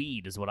sold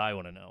weed is what I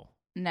want to know.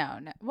 No.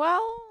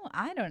 Well,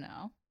 I don't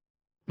know.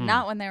 Hmm.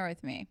 Not when they were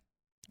with me.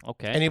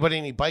 Okay. Any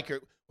biker?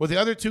 Were the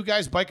other 2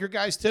 guys biker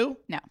guys too?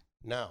 No.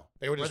 No.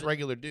 They were just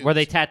regular dudes. Were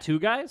they tattoo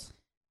guys?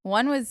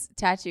 One was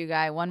tattoo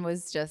guy. One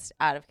was just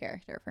out of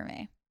character for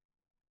me.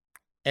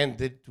 And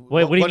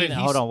Wait, what do you did mean?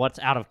 he Hold s- on. What's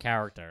out of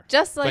character?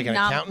 Just Like like, an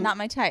accountant? not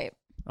my type.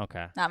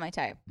 Okay. Not my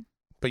type.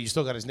 But you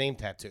still got his name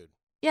tattooed.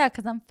 Yeah,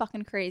 because I'm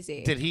fucking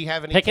crazy. Did he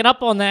have any? Picking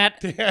up on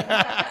that.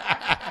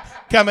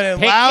 Coming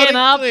in loud Picking and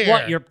up clear.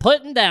 what you're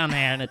putting down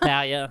there,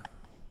 Natalia.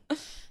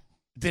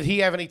 Did he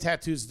have any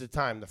tattoos at the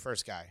time? The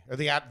first guy, or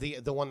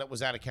the one that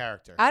was out of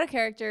character? Out of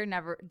character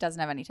doesn't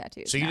have any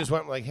tattoos. So you no. just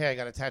went like, "Hey, I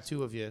got a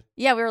tattoo of you."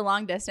 Yeah, we were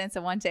long distance,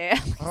 and one day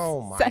I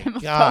Oh my sent him a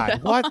God!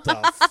 photo. What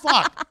the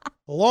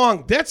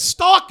fuck? That's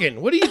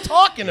stalking. What are you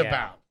talking Yeah.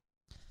 about?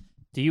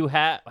 Do you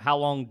have how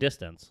long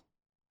distance?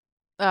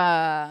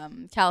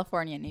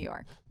 California, New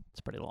York.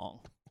 It's pretty long.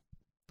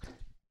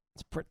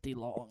 It's pretty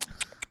long.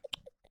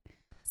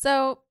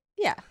 So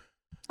yeah,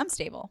 I'm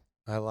stable.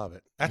 I love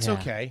it. That's Yeah.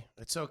 okay.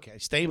 It's okay.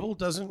 Unstable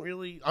doesn't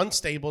really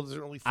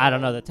I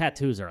don't know. The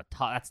tattoos are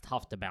that's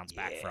tough to bounce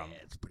back from.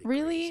 It's pretty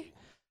Really? crazy.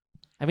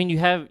 I mean, you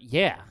have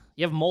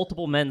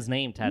multiple men's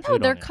name tattooed No,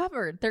 they're on you.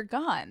 covered. They're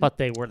gone. But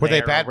they were Were they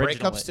there bad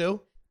originally. breakups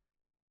too?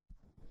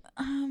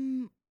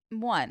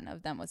 One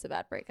of them was a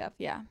bad breakup.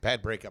 Yeah.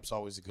 Bad breakup's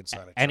always a good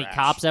sign of Any trash.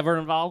 cops ever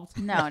involved?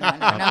 No, no, no,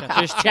 no. Okay, cops,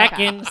 just no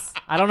checking. cops.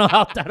 I don't know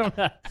how.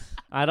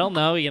 I don't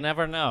know. You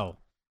never know.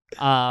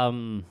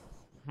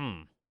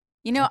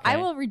 You know, I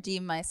Okay. will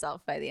redeem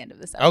myself by the end of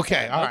this episode.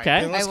 Okay, all right.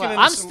 Okay. Then let's I get will.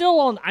 into I'm some- still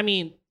on. I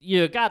mean,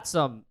 you got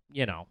some.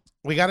 You know.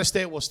 We got to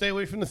stay. We'll stay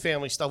away from the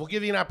family stuff. We'll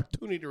give you an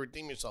opportunity to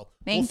redeem yourself.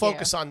 Thank we'll you.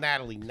 focus on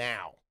Natalie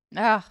now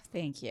Oh,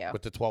 thank you.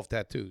 with the 12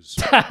 tattoos.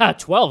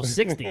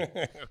 1260.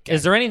 Okay.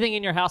 Is there anything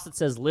in your house that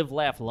says "live,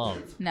 laugh,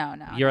 love"? No,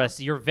 no.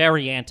 You're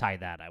very anti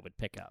that. I would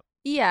pick up.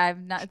 Yeah,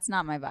 I'm not. It's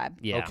not my vibe.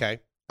 Yeah. Okay.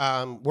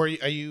 Where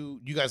are you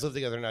guys live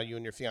together now? You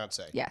and your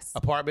fiance? Yes.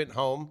 Apartment,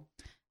 home,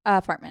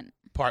 Apartment.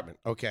 apartment.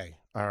 Okay.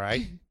 All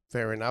right.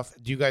 Fair enough.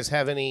 Do you guys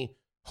have any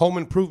home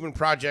improvement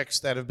projects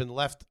that have been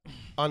left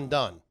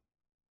undone,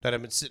 that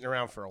have been sitting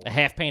around for a A while?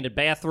 half-painted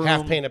bathroom.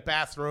 Half painted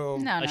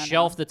bathroom. No, A no,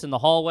 shelf no. that's in the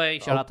hallway.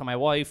 Shout Oh. out to my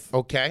wife.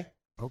 Okay.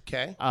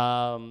 Okay.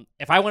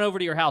 If I went over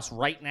to your house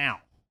right now,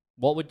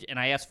 what would and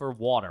I asked for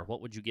water,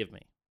 what would you give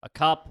me? A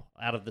cup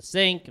out of the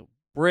sink,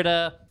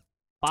 Brita,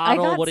 I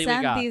bottle. got What do we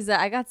sent got? these.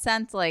 I got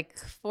sent like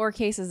 4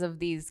 cases of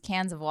these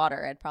cans of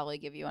water. I'd probably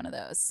give you one of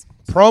those.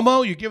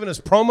 Promo? You're giving us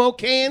promo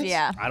cans?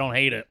 Yeah, I don't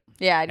hate it.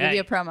 yeah. I'd give Hey,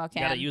 you a promo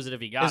You gotta can. use it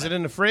if you got Is it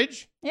in the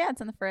fridge? Yeah,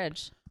 it's in the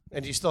fridge.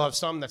 And do you still have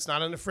some that's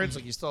not in the fridge?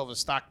 Like you still have it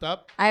stocked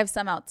up? I have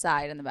some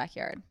outside in the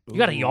backyard. You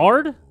got a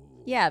yard?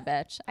 Yeah,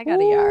 bitch. I got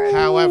a yard.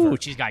 However, Ooh,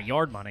 she's got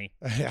yard money.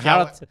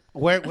 how, out to-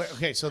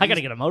 okay, so I gotta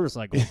these- get a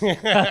motorcycle.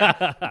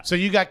 so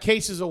you got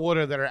cases of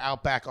water that are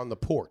out back on the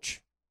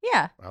porch.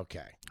 Yeah.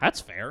 Okay.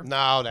 That's fair.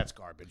 No, that's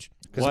garbage.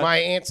 Because What? my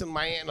aunt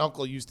and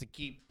uncle used to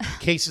keep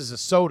cases of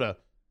soda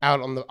out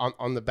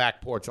on the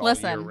back porch all year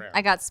Listen, round.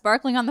 I got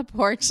sparkling on the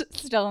porch,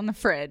 still in the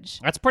fridge.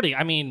 That's pretty.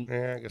 I mean,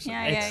 yeah, I guess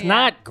Yeah, it's yeah.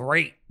 not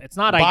great. It's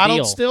not bottled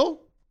ideal.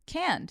 still?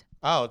 Canned.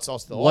 Oh, it's all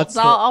still. What's It's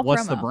all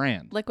what's the promo.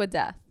 brand? Liquid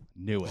Death.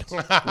 Knew it.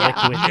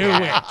 Liquid Knew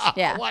death.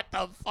 Yeah. What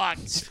the fuck?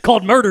 It's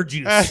called murder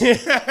juice.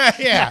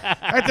 Yeah,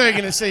 I thought you were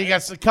gonna say you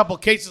got a couple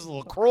cases of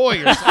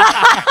Lacroix or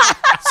something,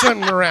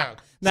 something around.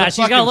 Nah, Some she's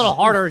got a fucking little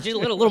harder. She's a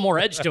little more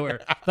edge to her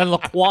than La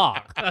Croix.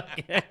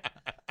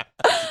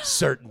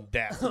 certain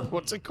death.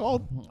 What's it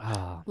called?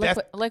 Ah, Death-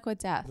 Liquid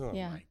Death. Oh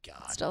yeah. my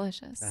god. It's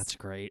delicious. that's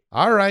great.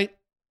 All right.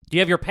 Do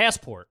you have your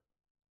passport?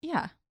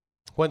 yeah.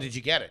 When did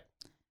you get it?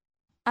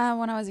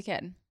 When I was a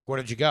kid. Where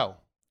did you go?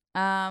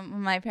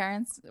 When my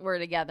parents were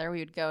together, we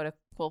would go to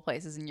cool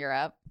places in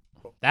Europe.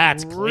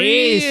 That's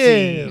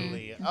crazy.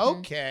 Really? Mhm.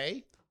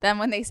 Okay. Then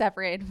when they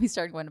separated, we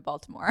started going to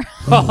Baltimore.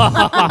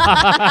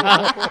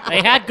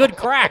 They had good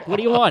crack. What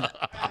do you want?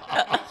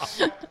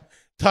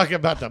 Talk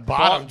about the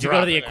bottom. Did you go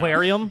to the dropping out.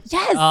 aquarium?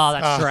 Yes. Oh,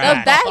 that's The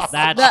trash. best.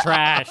 That's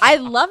trash. I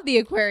love the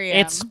aquarium.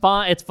 It's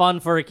fun. It's fun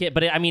for a kid.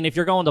 But I mean, if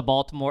you're going to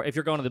Baltimore, if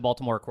you're going to the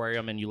Baltimore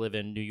Aquarium and you live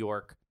in New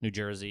York, New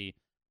Jersey,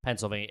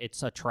 Pennsylvania,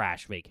 it's a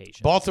trash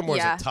vacation. Baltimore's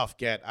Yeah. a tough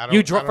get. I don't. You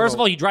I don't first of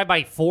know. all, you drive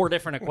by 4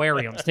 different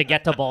aquariums to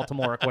get to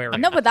Baltimore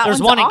Aquarium. No, but that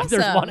there's one's one.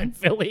 There's awesome. one in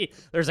Philly.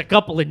 There's a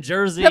couple in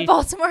Jersey. the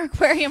Baltimore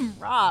Aquarium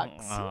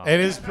rocks. Oh. It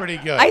is pretty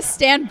good. I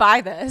stand by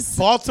this.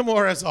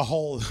 Baltimore as a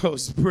whole, though,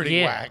 is pretty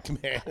Yeah. whack,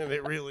 man. And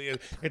it really is.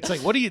 It's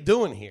like, what are you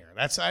doing here?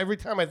 That's every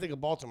time I think of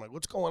Baltimore. Like,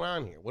 what's going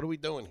on here? What are we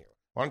doing here?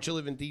 Why don't you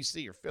live in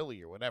D.C. or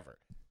Philly or whatever?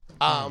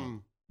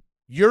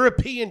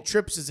 European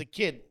trips as a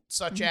kid,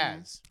 such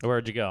as.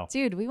 Where'd you go?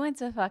 Dude, we went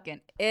to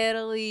fucking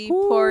Italy,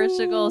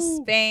 Portugal,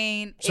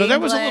 Spain. So there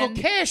was a little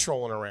England. cash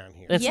rolling around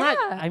here. It's not.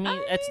 Yeah, I mean,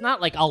 I it's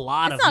not like a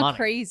lot It's of not money.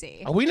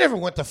 crazy. We never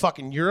went to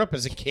fucking Europe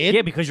as a kid.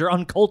 Yeah, because you're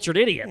uncultured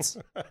idiots.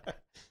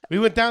 We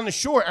went down the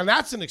shore, and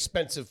that's an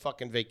expensive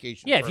fucking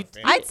vacation. Yeah, for if a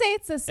you- family. I'd say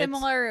it's a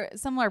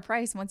similar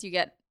price once you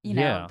get,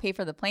 Yeah. pay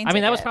for the plane I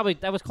mean, that was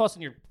ticket. probably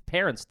costing your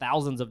parents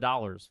thousands of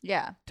dollars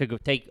Yeah. to go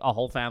take a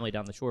whole family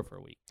down the shore for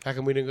a week. How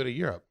come we didn't go to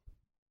Europe?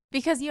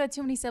 Because you had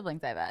too many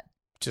siblings, I bet.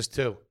 Just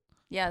 2.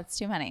 Yeah, it's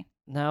too many.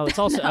 No, it's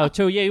also oh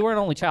too. Yeah, you were an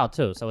only child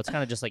too, so it's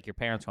kind of just like your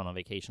parents went on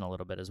vacation a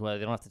little bit as well. They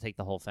don't have to take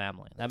the whole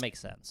family. That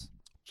makes sense.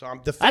 So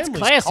the That's family's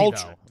classy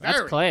culture. though. That's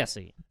Very.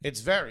 classy.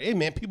 It's very. Hey,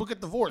 man, people get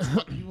divorced.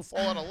 People fall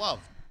out of love.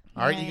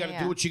 All right, Yeah, you got to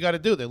yeah. do what you got to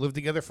do. They live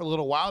together for a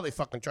little while. They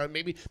fucking try.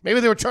 Maybe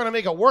they were trying to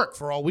make it work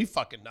for all we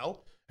fucking know.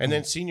 And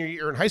then senior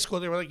year in high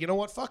school, they were like, you know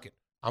what? Fuck it.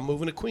 I'm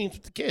moving to Queens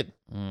with the kid.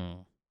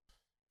 Mm.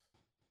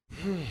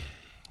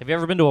 Have you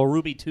ever been to a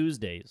Ruby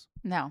Tuesdays?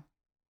 No.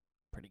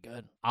 Pretty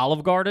good.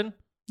 Olive Garden,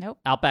 Nope.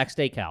 Outback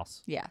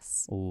Steakhouse.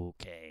 Yes.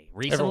 Okay. Ever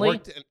Recently,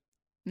 worked?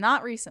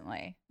 Not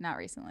recently. Not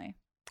recently.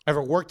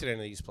 Ever worked at any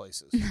of these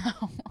places?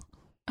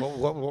 No.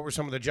 what were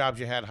some of the jobs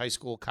you had? High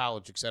school,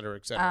 college, et cetera,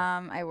 et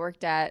cetera. I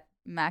worked at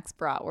Max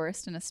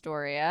Bratwurst in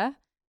Astoria.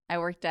 I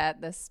worked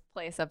at this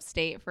place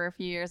upstate for a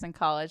few years in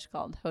college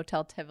called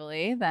Hotel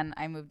Tivoli. Then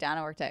I moved down.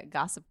 I worked at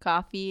Gossip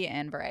Coffee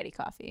and Variety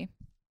Coffee.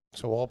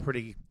 So all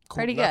pretty cool.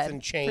 Pretty Nothing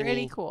good. chainy.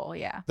 Pretty cool,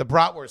 yeah. The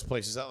Bratwurst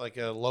place, is that like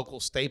a local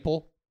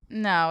staple?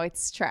 No,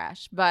 it's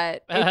trash,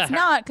 but it's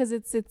not because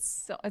it's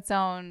its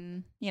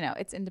own.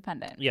 It's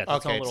independent. yeah, it's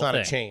its own Okay, it's little not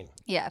thing. a chain.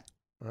 Yeah.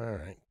 All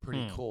right,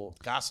 pretty cool.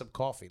 Gossip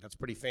Coffee. That's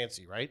pretty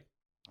fancy, right?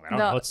 I don't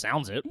know. It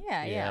sounds it.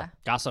 Yeah.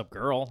 Gossip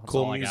Girl. That's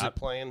Cool all I music got.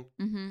 playing.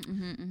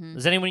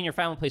 Does anyone in your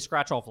family play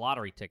scratch-off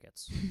lottery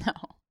tickets?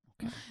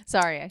 No.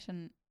 Sorry, I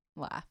shouldn't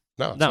laugh.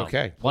 No, it's No.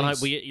 okay. Well,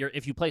 Please.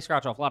 if you play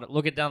scratch-off lottery,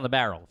 look it down the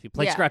barrel. If you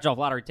play Yeah. scratch-off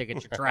lottery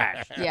tickets, you're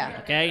trash. Yeah.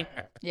 Okay?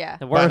 Yeah.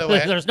 By the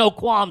way- There's no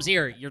qualms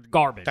here. You're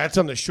garbage. That's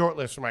on the short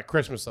list for my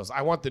Christmas list.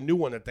 I want the new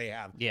one that they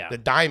have. Yeah. The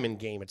diamond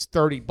game. It's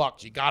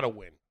 $30. You got to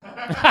win. You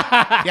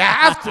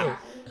have to.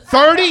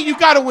 30, you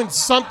got to win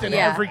something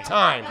Yeah. every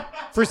time.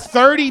 For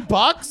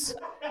 $30,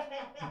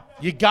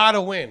 you got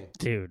to win.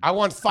 Dude. I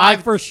want I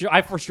 5.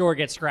 for sure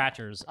get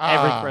scratchers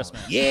every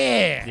Christmas.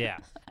 Yeah. Yeah.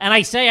 And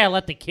I say I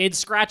let the kids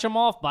scratch them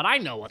off, but I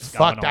know what's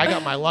Fuck, going on. I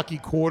got my lucky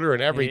quarter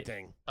and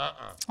everything.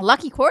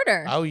 Lucky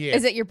quarter. Oh, yeah.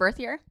 Is it your birth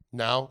year?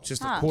 No,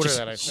 just a Huh. quarter Just-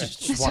 that I said.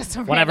 just It's just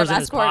a Whatever's in random-ass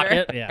his quarter.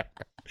 pocket. Yeah.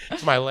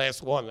 It's my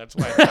last one. That's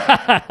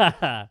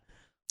why.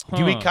 Do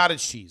you Huh. eat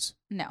cottage cheese?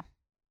 No.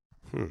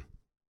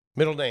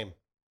 Middle name.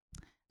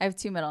 I have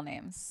 2 middle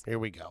names. Here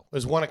we go.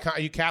 Is one are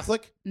you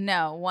Catholic?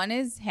 No. One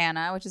is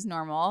Hannah, which is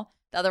normal.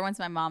 The other one's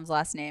my mom's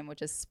last name,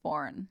 which is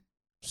Sporn.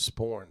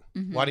 Sporn.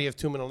 Mhm. Why do you have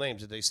 2 middle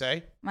names? Did they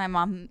say? My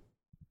mom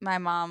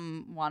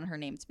wanted her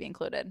name to be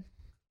included.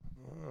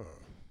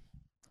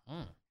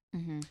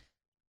 Mm-hmm.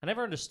 I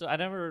never understood. I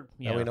never.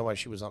 Now Yeah. we know why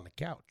she was on the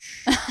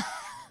couch.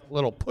 A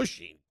little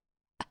pushy.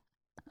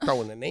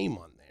 Throwing the name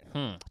on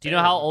there. Do you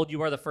know how old you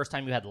were the first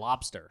time you had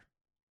lobster?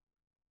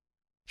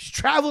 She's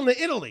traveling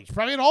to Italy. She's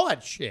probably had all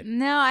that shit.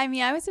 No, I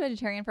mean, I was a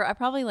vegetarian for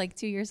probably like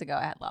 2 years ago.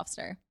 I had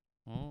lobster.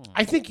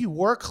 I think you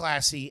were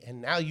classy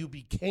and now you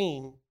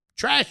became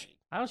trashy.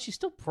 Oh, she's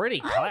still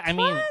pretty. I'm I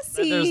mean,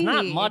 there's not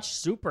classy. much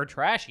super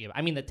trashy.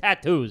 I mean, the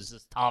tattoos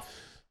is tough.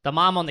 The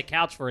mom on the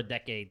couch for a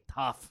decade,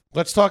 tough.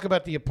 Let's talk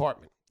about the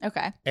apartment.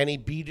 Okay. Any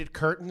beaded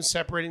curtains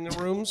separating the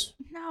rooms?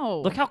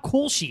 No. Look how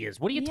cool she is.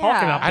 What are you Yeah.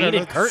 talking about? I don't know.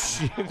 Beaded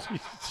curtain.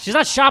 She's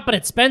not shopping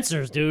at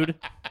Spencer's, dude.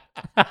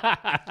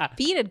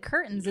 Beaded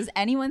curtains. Does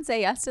anyone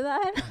say yes to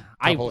that?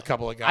 I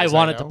couple of I guys.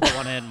 wanted to know. put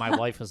one in. My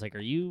wife was like, "Are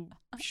you?"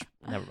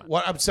 Never mind.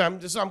 What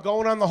I'm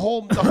going on the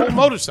whole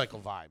motorcycle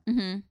vibe.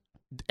 Mm-hmm.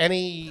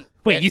 Any?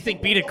 Wait, you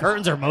think beaded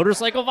curtains are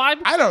motorcycle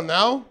vibe? I don't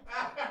know.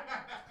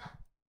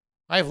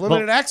 I have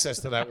limited access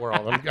to that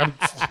world. I'm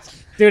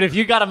Dude, if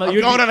you got him,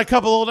 going on a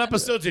couple old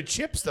episodes of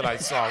Chips that I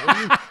saw.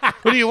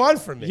 What do you want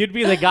from me? you'd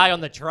be the guy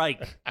on the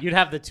trike. You'd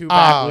have the 2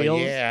 back Oh,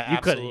 wheels. yeah, you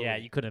couldn't. absolutely. Yeah,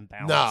 you couldn't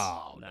balance.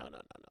 No,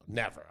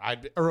 never.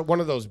 Or one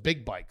of those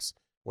big bikes.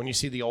 When you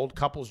see the old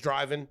couples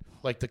driving,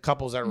 like the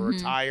couples that are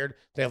retired,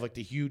 they have like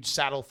the huge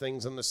saddle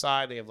things on the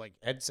side. They have like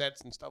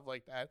headsets and stuff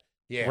like that.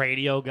 Yeah,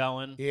 Radio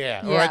going.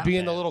 yeah. Or Yeah. I'd be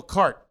in the little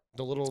cart,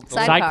 the little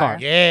Sidecar.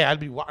 Yeah, I'd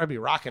be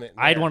rocking it. in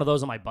I had there. one of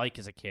those on my bike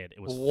as a kid.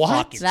 It was What?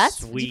 fucking Did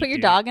sweet. you put your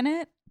dude. dog in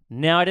it?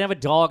 No, I didn't have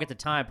a dog at the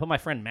time. I put my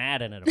friend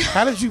Matt in it.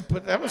 How did you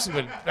put that? Must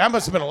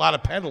have been a lot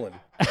of pedaling.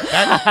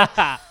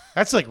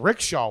 That's like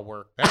rickshaw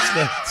work.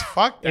 That's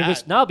fuck that. It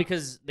was no,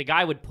 because the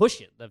guy would push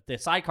it. The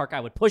sidecar guy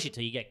would push it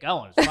till you get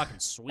going. It's fucking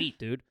sweet,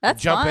 dude.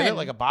 That's Jump fun. in it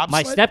like a bobsled.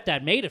 My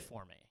stepdad made it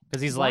for me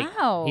because he's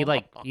Wow.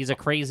 he's a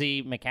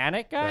crazy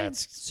mechanic guy.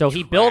 That's So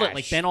he built it,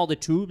 like trash. bent all the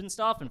tube and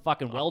stuff, and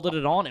fucking welded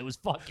it on. It was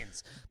fucking,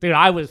 dude.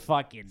 I was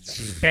fucking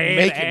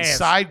making badass.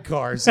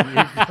 sidecars in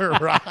your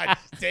garage.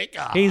 Take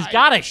a He's hike.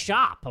 got a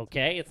shop,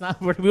 okay? It's not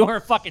we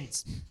weren't fucking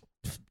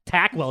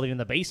tack welding in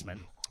the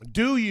basement.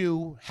 Do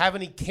you have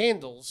any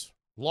candles,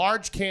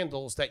 large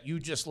candles that you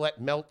just let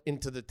melt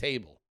into the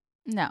table?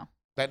 No.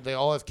 That they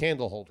all have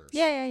candle holders.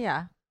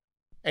 Yeah.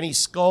 Any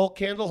skull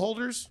candle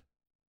holders?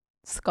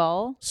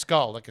 Skull.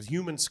 Skull, like a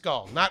human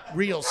skull, not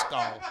real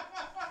skull,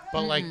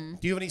 but like,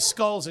 do you have any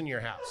skulls in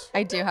your house?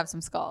 I do have some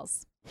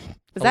skulls. Is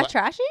Ele- that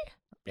trashy?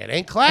 It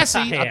ain't classy.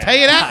 I'll Yeah. tell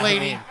you that,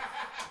 lady.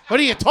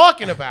 What are you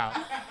talking about?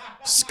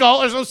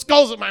 Skull? There's no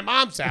skulls at my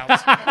mom's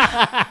house.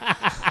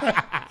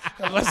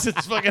 Unless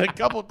it's fucking a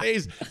couple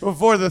days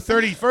before the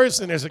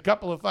 31st and there's a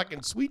couple of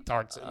fucking sweet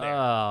tarts in there.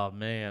 Oh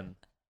man.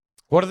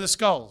 What are the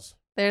skulls?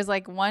 There's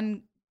like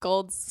one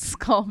gold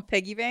skull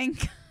piggy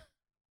bank.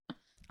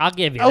 I'll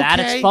give you that.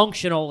 Okay. It's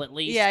functional at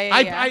least. yeah.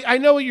 I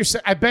know what you're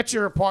saying. I bet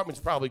your apartment's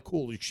probably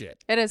cool as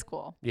shit. It is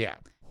cool. Yeah.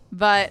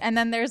 And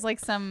then there's like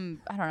some,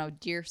 I don't know,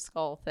 deer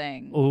skull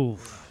thing.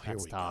 Oof, Here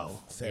that's we tough. go.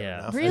 Fair Yeah.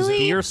 enough. Really?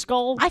 Deer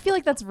skull? I feel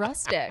like that's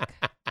rustic.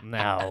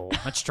 No,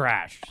 that's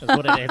trash. That's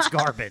what it is. It's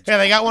garbage. Yeah,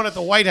 they got one at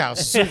the White House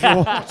as soon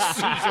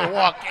as you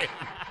walk in.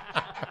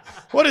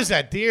 What is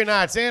that? Deer?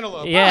 Nah, it's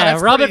antelope. Yeah,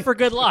 that's rub pretty- it for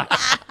good luck.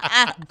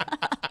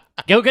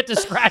 Go get the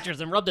scratchers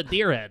and rub the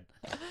deer head.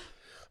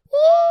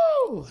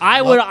 Woo!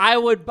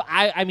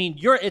 I mean,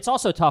 it's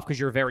also tough because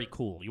you're very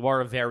cool. You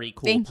are a very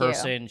cool Thank you.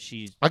 person.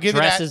 She I'll give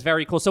you that. dresses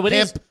very cool. So it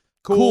is Hip,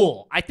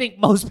 cool. I think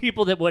most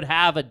people that would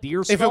have a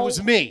deer skull. If it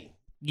was me,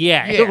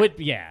 yeah, Yeah. it would,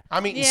 yeah.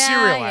 I'm eating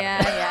cereal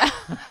out of it. Yeah.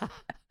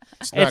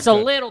 It's, not It's a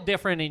good. little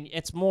different and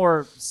it's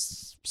more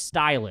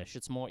stylish.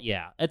 It's more,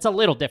 yeah. It's a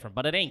little different,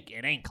 but it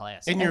ain't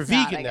classy. And you're It's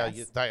not, vegan I now.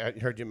 guess. I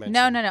heard you mention.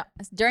 No.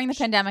 During the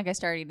pandemic, I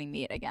started eating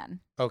meat again.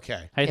 Okay.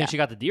 How do you think she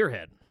got the deer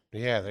head?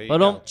 Yeah, there you But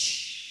go.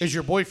 Is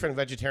your boyfriend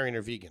vegetarian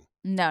or vegan?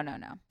 No.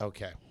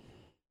 Okay.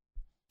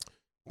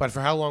 But for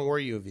how long were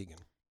you a vegan?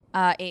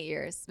 8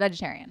 years.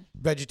 Vegetarian.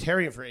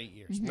 Vegetarian for 8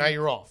 years. Mhm. Now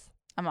you're off.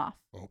 I'm off.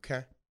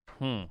 Okay.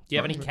 Do you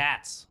have any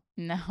cats?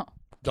 No.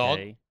 Dog?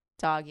 Okay.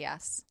 Dog,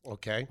 yes.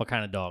 Okay. What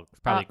kind of dog?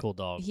 Probably a cool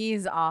dog.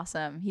 He's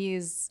awesome.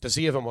 Does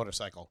he have a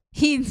motorcycle?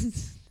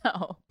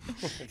 No.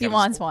 He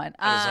wants one.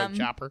 Got his own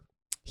chopper?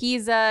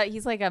 He's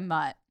like a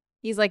mutt.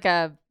 He's like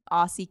a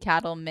Aussie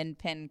cattle min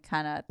pin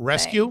kind of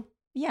Rescue?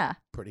 Yeah.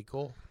 Pretty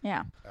cool.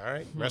 Yeah. All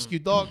right. Rescue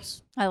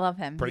dogs. I love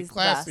him. Pretty He's the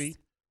classy.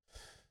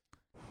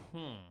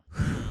 best.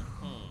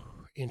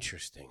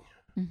 Interesting.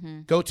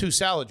 Mm-hmm. Go-to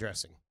salad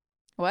dressing.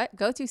 What?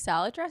 Go-to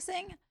salad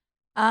dressing?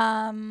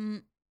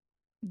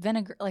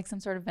 Vinegar, like some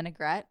sort of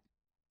vinaigrette.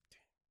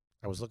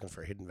 I was looking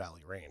for Hidden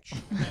Valley Ranch.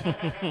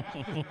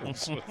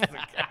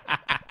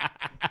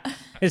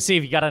 Let's see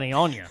if you got any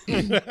on you.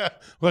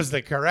 Was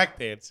the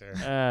correct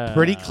answer.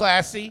 Pretty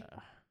classy.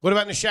 What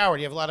about in the shower?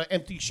 Do you have a lot of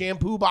empty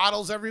shampoo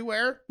bottles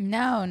everywhere?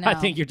 No. I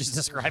think you're just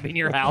describing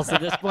your house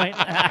at this point.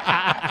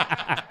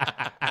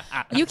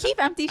 You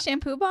keep empty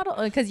shampoo bottle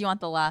because you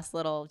want the last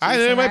little.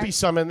 There might be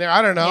some in there.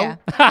 I don't know. Yeah.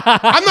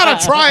 I'm not on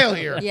trial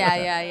here.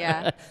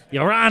 Yeah.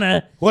 Your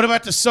Honor. What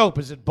about the soap?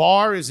 Is it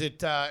Bar? Is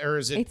it or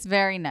is it? It's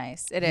very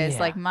nice. It is Yeah.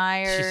 like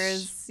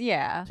Myers.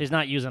 Yeah. She's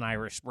not using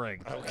Irish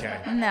Spring. Okay.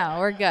 No,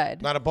 we're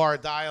good. Not a Bar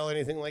Dial,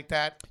 anything like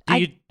that. Do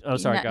you? Oh,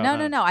 sorry. go No.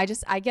 ahead.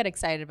 I get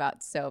excited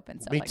about soap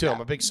and stuff. Me like too. That.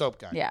 I'm a big soap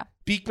guy. Yeah.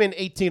 Beekman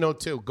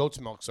 1802 goat's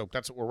milk soap.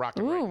 That's what we're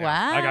rocking Ooh, right now.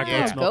 wow. I got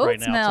goat's milk right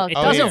Goat's now. milk. It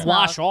Oh, doesn't yeah.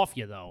 wash off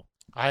you though.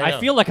 I know. I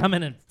feel like I'm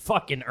in a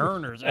fucking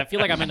urners. I feel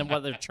like I'm in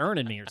whether they're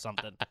churning me or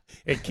something.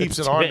 It keeps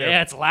it on there.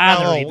 Yeah, it's Got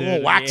lathery, a little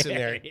dude. wax in Yeah,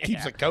 there. It yeah.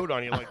 keeps a coat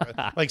on you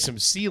like some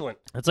sealant.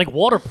 It's like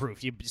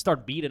waterproof. You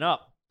start beating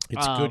up.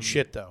 It's good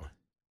shit though.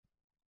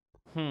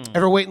 Hmm.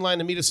 Ever wait in line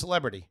to meet a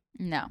celebrity?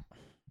 No.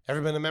 Ever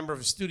been a member of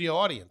a studio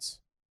audience?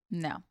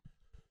 No.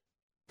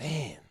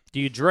 Man. Do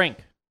you drink?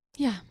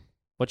 Yeah.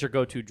 What's your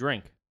go-to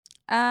drink?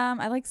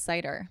 I like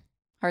cider.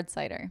 Hard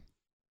cider.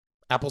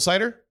 Apple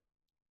cider?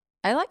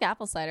 I like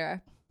apple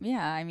cider.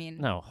 Yeah, I mean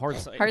No, hard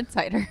cider. hard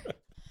cider.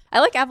 I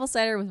like apple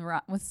cider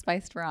with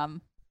spiced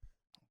rum.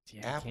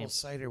 Yeah, I Apple can't-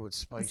 cider with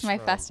spice. It's my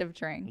rum. festive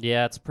drink.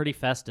 Yeah, it's pretty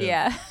festive.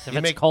 Yeah. If You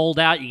it's make- cold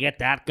out, you get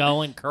that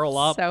going, curl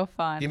up. So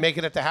fun. You make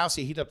it at the house.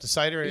 You heat up the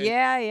cider. And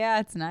Yeah,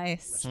 it's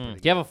nice. Do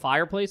you have a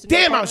fireplace? In your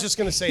Damn, I was apartment? just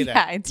gonna say Yeah,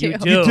 that. I do. You You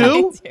do?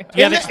 do? I do.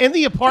 Yeah, In in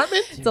the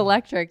apartment? It's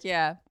electric,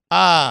 yeah.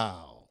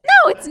 Oh.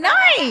 No, it's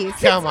nice. Come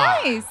it's on.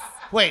 nice.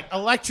 Wait,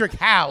 electric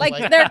how?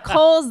 Like they're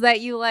coals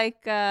that you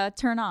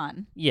turn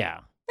on. Yeah,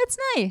 It's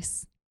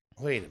nice.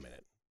 Wait a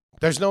minute.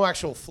 There's no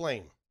actual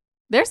flame.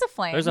 There's a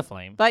flame. there's a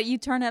flame. But you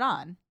turn it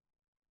on.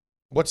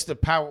 What's the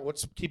power?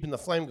 What's keeping the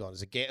flame going?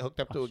 Is it hooked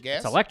up to a gas?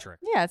 It's electric.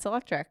 Yeah, it's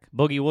electric.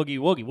 Boogie woogie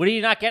woogie. What are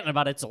you not getting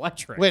about it's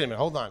electric? Wait a minute.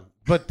 Hold on.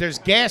 But there's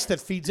gas that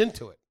feeds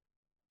into it.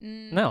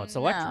 No, it's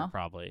electric No.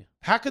 probably.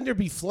 How can there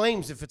be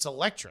flames if it's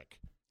electric?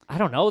 I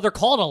don't know. They're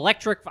called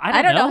electric.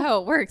 I don't know how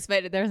it works,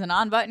 but there's an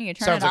on button. You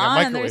turn Sounds it like a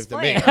on, and there's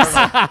microwave to me. flames.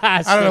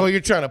 I don't know what you're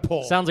trying to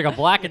pull. Sounds like a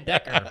Black and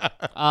Decker.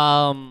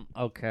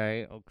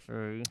 Okay.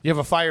 You have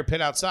a fire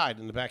pit outside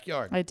in the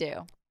backyard. I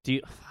do. Do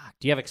you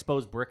have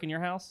exposed brick in your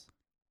house?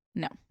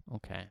 No.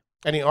 Okay.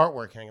 Any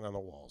artwork hanging on the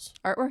walls?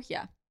 Artwork,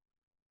 yeah.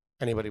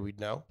 Anybody we'd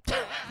know?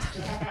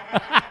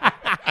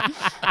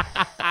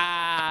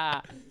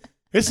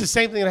 This is the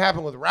same thing that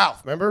happened with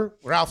Ralph. Remember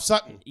Ralph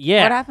Sutton?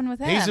 Yeah. What happened with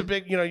him? He's a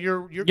big.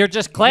 You're You're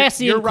just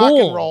classy You're and rock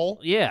cool. and roll.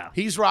 Yeah.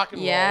 He's rock and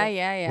roll.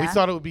 Yeah. We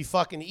thought it would be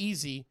fucking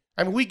easy.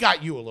 I mean, we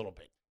got you a little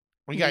bit.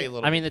 We got you a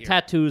little. I mean, the bit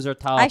here. tattoos are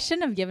tough. I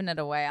shouldn't have given it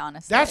away,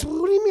 honestly. What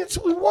do you mean? That's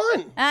what we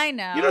won. I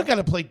know. You don't got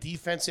to play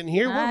defense in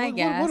here. I What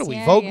guess. are we?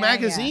 Yeah, Vogue yeah,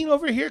 magazine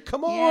over here?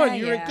 Come on, Yeah,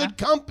 you're in yeah. good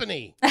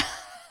company.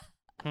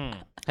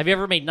 Have you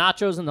ever made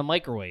nachos in the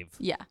microwave?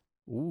 Yeah.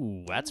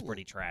 Ooh, that's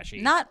pretty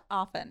trashy. Not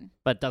often.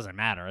 But it doesn't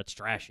matter. It's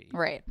trashy.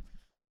 Right.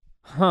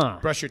 Huh.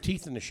 Brush your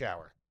teeth in the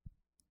shower.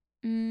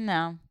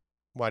 No.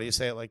 Why do you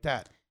say it like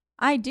that?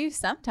 I do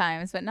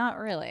sometimes, but not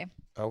really.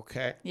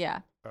 Okay.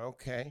 Yeah.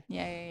 Okay.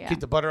 Yeah. Keep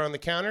the butter on the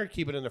counter.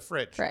 Keep it in the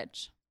fridge.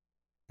 Fridge.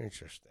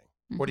 Interesting.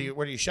 Where do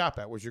you shop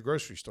at? Where's your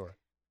grocery store?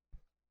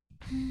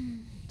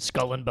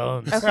 Skull and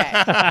Bones. Okay.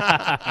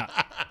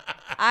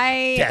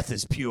 Death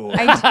is pure.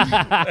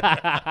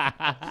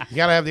 I You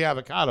gotta have the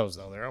avocados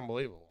though; they're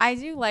unbelievable.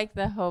 do like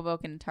the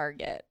Hoboken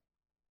Target.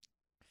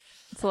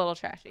 It's a little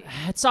trashy.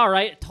 It's all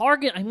right.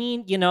 Target, I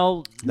mean, you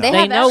know, No. They they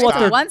have know what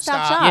everything. they're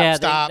One-stop Stop. shop. Yeah,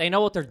 Stop. they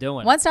know what they're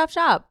doing. One-stop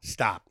shop.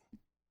 Stop.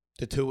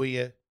 The two of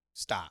you,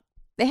 stop.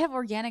 They have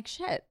organic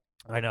shit.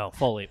 I know,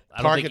 fully.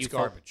 I don't Target's think you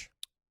garbage.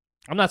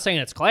 I'm not saying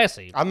it's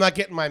classy. I'm not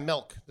getting my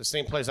milk the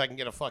same place I can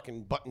get a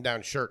fucking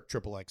button-down shirt,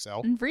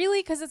 XXL.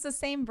 Really? Because it's the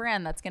same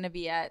brand that's going to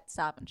be at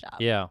Stop and Shop.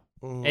 Yeah.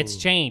 Mm. It's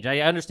changed. I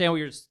understand what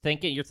you're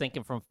thinking. You're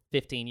thinking from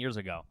 15 years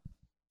ago.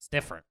 It's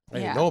different. I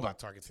didn't Yeah. know about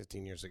Target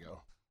 15 years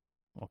ago.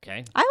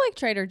 Okay. I like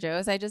Trader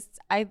Joe's.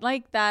 I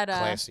like that.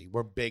 Classy.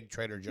 We're big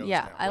Trader Joe's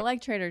Yeah, now. I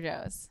like Trader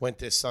Joe's. Went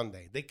this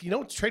Sunday. You know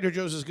what Trader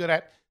Joe's is good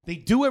at? They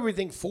do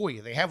everything for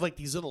you. They have like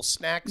these little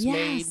snacks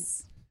made.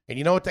 Yes. And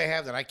you know what they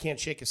have that I can't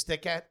shake a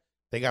stick at?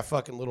 They got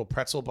fucking little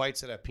pretzel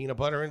bites that have peanut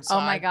butter inside.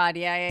 Oh my God.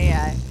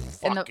 Yeah.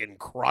 And the Fucking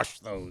crush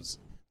those.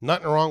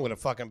 Nothing wrong with a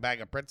fucking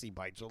bag of Pretzi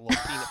Bites with a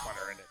little peanut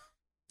butter in it.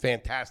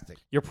 Fantastic.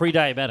 You're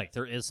pre-diabetic.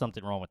 There is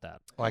something wrong with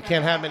that. Well, I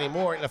can't have any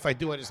more, and if I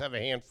do, I just have a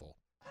handful.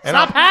 And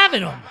Stop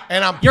having them.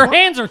 And Your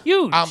hands are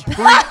huge. I'm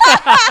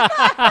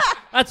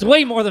That's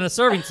way more than a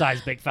serving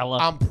size, big fella.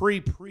 I'm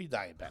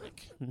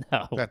pre-diabetic.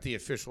 No. That's the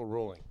official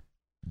ruling.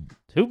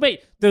 Who made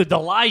dude the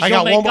lies I you'll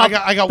got make one.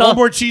 up? I got one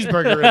more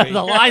cheeseburger in me.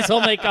 The lies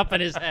he'll make up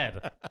in his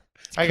head.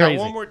 I got crazy.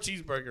 one more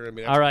cheeseburger in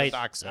me. That's All what right. the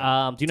doc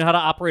said. Do you know how to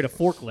operate a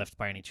forklift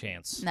by any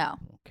chance? No.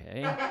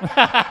 Okay.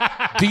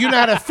 Do you know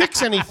how to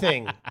fix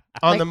anything on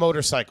Like- the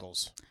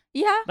motorcycles?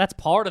 Yeah, That's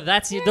part of their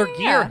Yeah.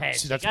 gearheads.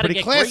 See, You that's gotta pretty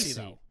get classy,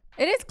 greasy. though.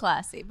 it is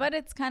classy, but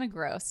it's kind of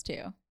gross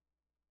too.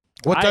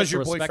 What Nice, does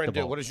your boyfriend do?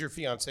 respectable. What does your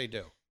fiance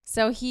do?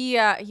 So he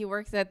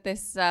works at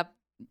this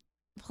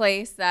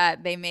place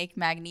that they make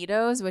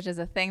magnetos, which is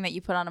a thing that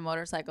you put on a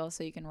motorcycle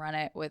so you can run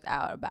it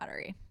without a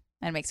battery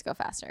and it makes it go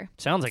faster.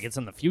 Sounds like it's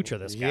in the future.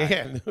 This guy.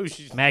 Yeah, no,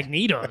 she's.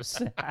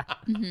 Magnetos.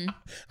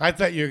 I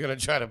thought you were gonna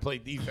try to play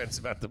defense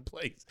about the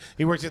place.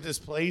 He works at this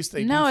place.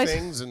 They No, do it's-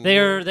 things, and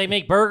They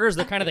make burgers.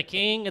 They're kind of the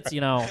king. It's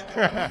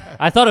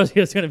I thought it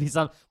was going to be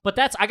something, but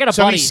I got a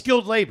so buddy. he's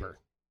skilled labor.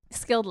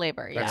 Skilled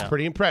labor, That's yeah.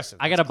 pretty impressive.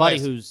 I got That's a buddy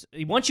classy. who's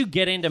once you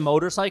get into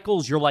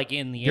motorcycles, you're like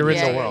in the You're in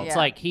the industry. world. It's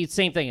like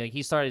same thing. Like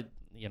he started,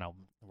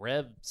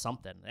 Rev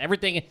something.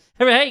 Everything.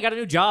 Hey, you got a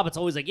new job. It's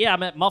always like, yeah,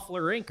 I'm at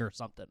Muffler Inc. or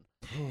something.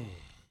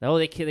 No,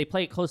 they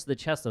play it close to the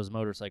chest. Those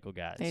motorcycle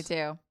guys. They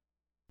do.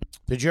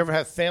 Did you ever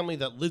have family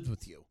that lived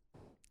with you?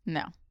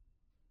 No.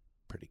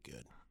 Pretty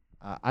good.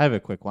 I have a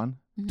quick one.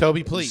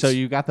 Toby, please. So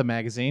you got the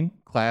magazine,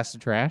 Class to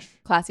Trash.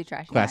 Classy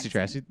Trashy. Classy magazine.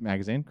 Trashy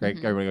magazine. Great.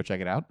 Everybody go check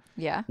it out.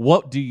 Yeah.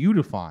 What do you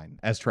define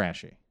as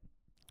trashy?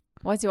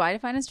 What do I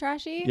define as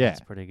trashy? Yeah. That's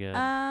pretty good.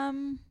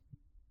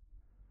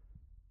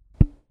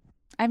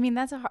 I mean,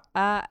 that's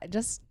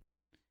just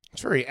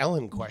It's a very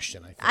Ellen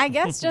question, I think. I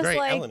guess just Very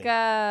like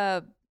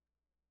Ellen-y.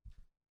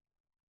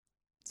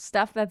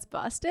 stuff that's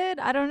busted.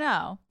 I don't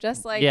know.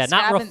 Just like yeah,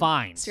 not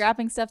refined.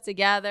 Scrapping stuff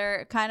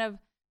together. Kind of.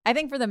 I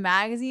think for the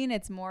magazine,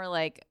 it's more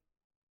like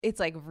it's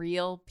like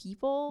real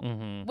people,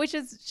 Mhm. which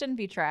shouldn't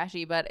be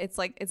trashy, but it's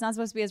like it's not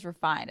supposed to be as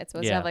refined. It's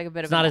supposed to have like a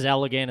bit it's of. not as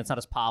elegant. It's not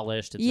as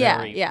polished. It's Yeah,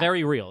 very, yeah.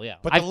 very real. Yeah.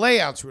 But the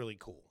layout's really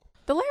cool.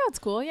 The layout's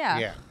cool. Yeah.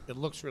 Yeah, it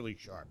looks really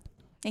sharp.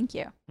 Thank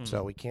you.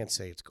 So we can't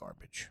say it's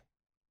garbage.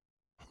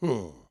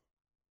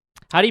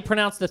 How do you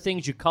pronounce the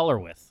things you color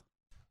with?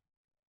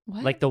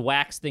 What? Like the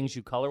wax things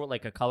you color with,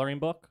 like a coloring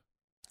book?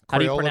 How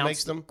do you Crayola pronounce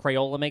makes them?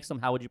 Crayola makes them.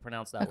 How would you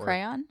pronounce that a word?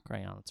 crayon?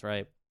 Crayon. That's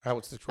right.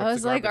 What's the I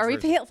was like, are we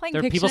version? playing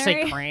There, Pictionary? people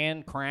say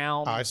crayon,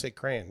 crown. Oh, I say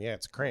crayon. Yeah,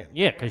 it's crayon.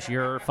 Yeah, because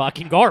you're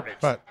fucking garbage.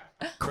 But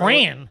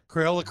Crayon.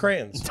 Crayola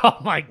crayons. Oh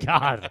my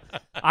god.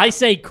 I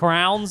say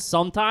crowns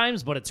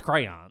sometimes, but it's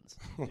crayons.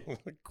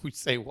 We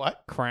say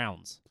what?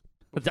 Crowns.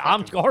 But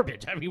I'm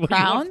garbage. I mean, what do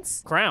you want?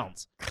 Crowns?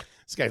 Crowns.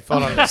 This guy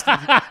fell on the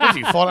steps. Did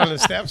he fall on the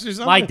steps or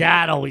something? My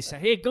dad always say,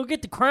 "Hey, go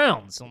get the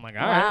crowns." I'm like,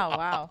 all right. Wow,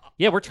 wow.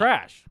 Yeah, we're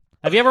trash.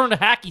 Have you ever owned a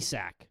hacky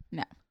sack?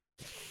 No.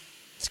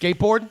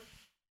 Skateboard?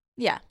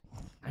 Yeah.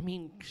 I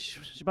mean,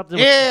 she's about to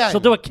do Yeah, she'll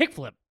do a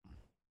kickflip.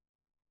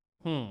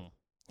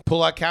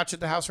 Pull out couch at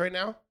the house right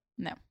now?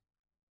 No.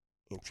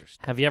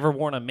 Interesting. Have you ever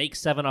worn a Make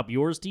 7 Up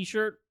Yours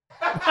t-shirt?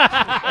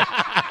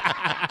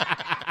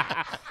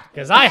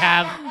 Because I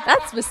have.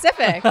 That's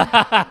specific.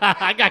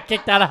 I got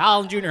kicked out of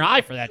Holland Junior High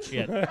for that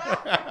shit.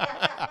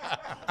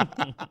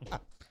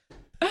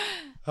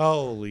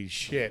 Holy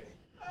shit.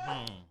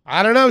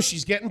 I don't know.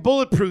 She's getting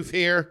bulletproof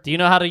here. Do you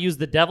know how to use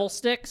the devil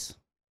sticks?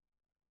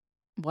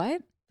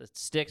 What? The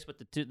sticks with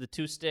the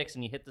two sticks,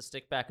 and you hit the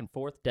stick back and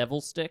forth.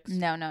 Devil sticks.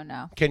 No, no,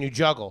 no. Can you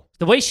juggle?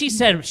 The way she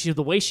said,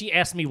 the way she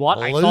asked me what,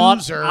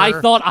 Loser. I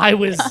thought I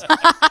was,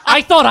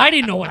 I thought I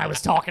didn't know what I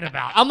was talking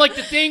about. I'm like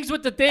the things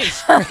with the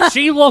things.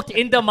 She looked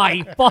into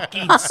my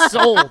fucking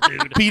soul,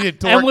 dude, Beat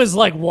it, and dork. was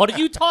like, "What are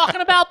you talking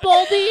about,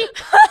 Baldy?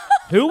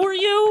 Who are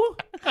you?"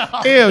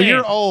 Oh, Ew, man.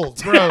 you're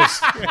old. Gross.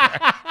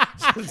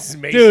 This is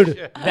amazing Dude.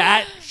 shit.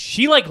 That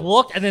she like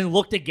looked and then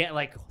looked again,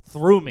 like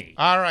through me.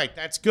 All right,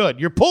 that's good.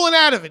 You're pulling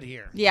out of it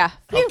here. Yeah.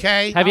 Phew.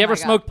 Okay. Have you Oh ever my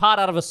God. smoked pot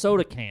out of a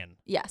soda can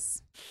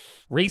Yes.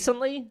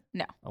 recently?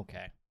 No.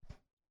 Okay.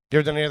 You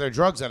ever done any other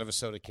drugs out of a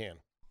soda can?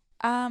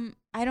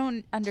 I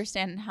don't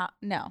understand how.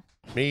 No.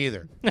 Me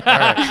either. All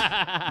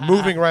right.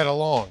 Moving right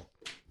along.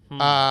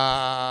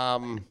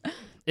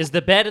 Is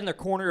the bed in the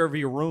corner of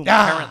your room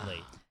Ah.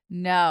 currently?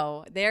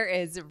 No. There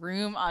is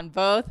room on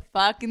both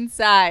fucking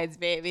sides,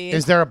 baby.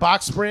 Is there a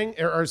box spring?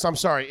 Or I'm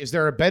sorry, is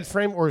there a bed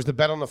frame or is the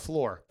bed on the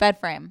floor? Bed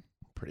frame.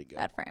 Pretty good.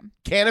 Bed frame.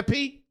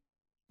 Canopy?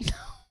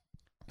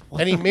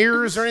 Any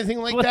mirrors or anything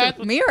like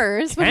that?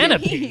 Mirrors. What do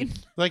Canopy. you mean?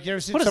 Like you ever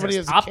seen What is somebody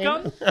this, has Top a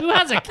Gun? can- Who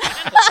has a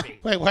canopy?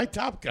 Wait, why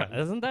Top Gun?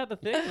 Isn't that the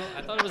thing?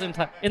 I thought it was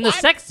in the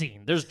sex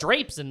scene. There's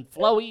drapes and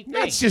flowy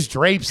That's things. just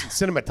drapes and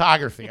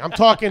cinematography. I'm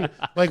talking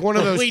like one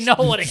of those. We know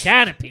what a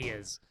canopy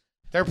is.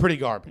 They're pretty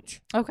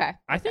garbage. Okay.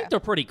 I think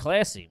they're pretty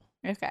classy.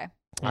 Okay.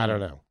 I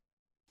don't know.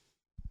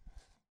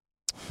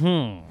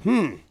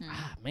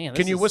 Ah, man, Can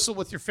this you is- whistle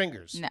with your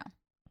fingers? No.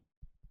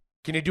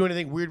 Can you do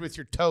anything weird with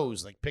your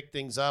toes, like pick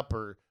things up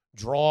or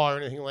draw or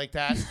anything like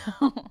that?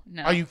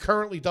 No. Are you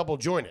currently double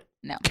jointed?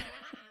 No.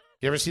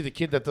 You ever see the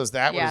kid that does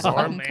that Yeah, with his arm?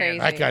 fucking crazy.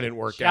 That guy didn't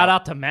work Shout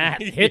out. out to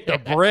Matt. Hit the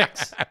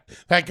bricks.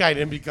 That guy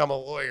didn't become a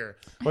lawyer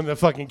when the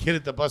fucking kid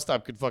at the bus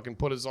stop could fucking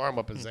put his arm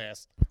up his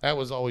ass. That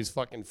was always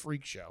fucking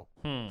freak show.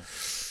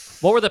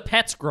 What were the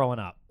pets growing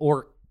up?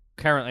 Or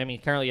currently,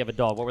 currently you have a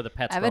dog. What were the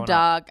pets I have growing a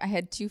dog. I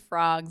had 2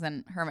 frogs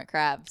and hermit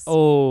crabs.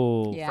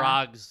 Oh, Yeah.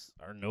 frogs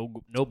are no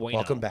bueno.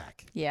 Welcome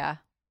back. Yeah.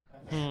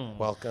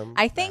 Welcome.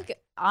 I think,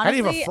 How do honestly,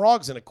 you have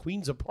frogs in a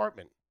queen's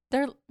apartment?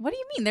 they're, what do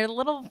you mean? They're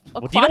little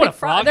aquatic do you know what a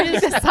frog They're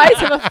is? the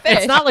size of a fish.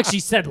 It's not like she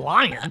said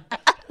lion.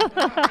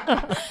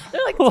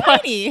 They're like What?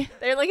 tiny.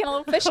 They're like in a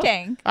little fish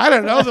tank. I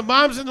don't know. The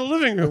mom's in the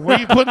living room. Where are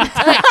you putting the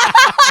tank?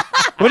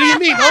 What do you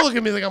mean? Don't look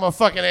at me like I'm a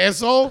fucking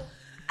asshole.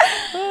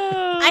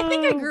 I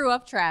think I grew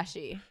up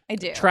trashy. I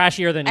do.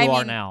 Trashier than you I are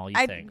mean, now, you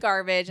I think?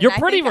 garbage. and You're I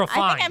pretty think,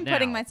 refined I think I'm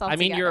putting now. myself I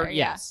mean, together. you're,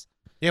 yes.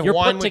 You have You're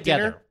wine put with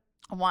together.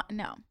 dinner?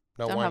 No.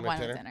 No Don't wine have with wine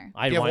dinner? with dinner.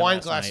 I had You have wine wine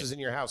last glasses night. in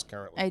your house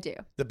currently? I do.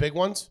 The big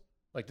ones?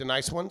 Like the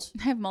nice ones?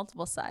 I have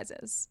multiple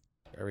sizes.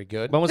 Very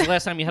good. When was the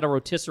last time you had a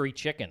rotisserie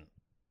chicken?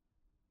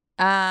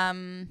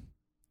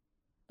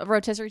 A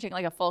rotisserie chicken,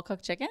 like a full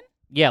cooked chicken?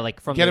 Yeah,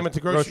 like from Get the 'em at the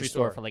grocery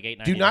store. for like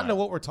 $8.99. Do you not know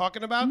what we're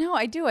talking about? No,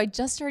 I do. I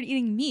just started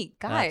eating meat,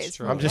 guys.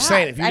 true. I'm just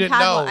Relax. saying, if you I've didn't had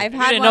know- one, I've If you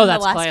had didn't one know, in the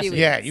that's last classy. few weeks.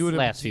 Yeah, you would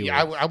Last few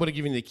have. weeks. I would have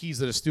given you the keys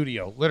to the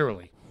studio,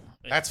 literally.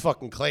 That's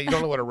fucking clay. You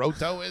don't know what a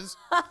roto is?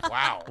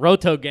 Wow.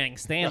 Roto gang,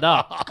 stand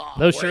up.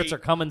 Those shirts are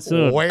coming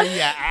soon. Where you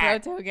at?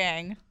 Roto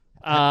gang.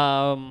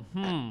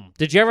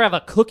 Did you ever have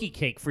a cookie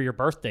cake for your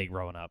birthday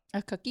growing up?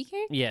 A cookie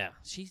cake? Yeah,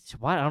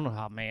 I don't know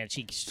how, man.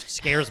 She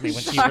scares me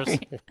when Sorry.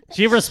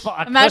 she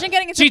responds. Imagine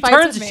getting into She fights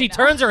turns with me she now.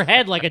 turns her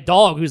head like a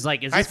dog who's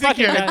like, is I this think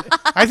fucking you're. guy?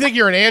 I think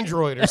you're an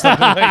android or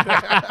something like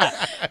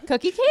that.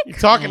 Cookie You're cake?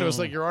 talking to us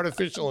like you're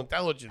artificial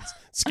intelligence,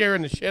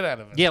 scaring the shit out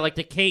of us. Yeah, like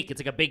the cake. It's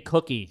like a big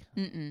cookie.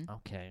 Mm-mm.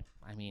 Okay,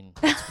 I mean,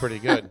 It's pretty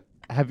good.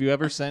 Have you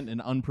ever sent an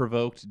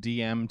unprovoked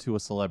DM to a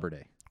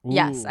celebrity?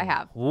 Yes, I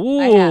have. ooh.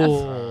 I have.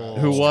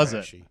 Who was it?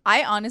 Trashy.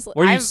 I honestly,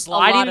 Were you I have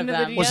sliding a lot of into the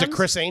them. DMs? Was it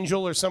Chris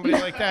Angel or somebody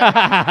like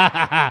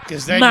that?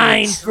 Because then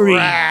Mind you're freak.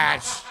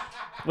 trash.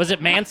 Was it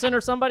Manson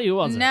or somebody? Who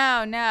was it?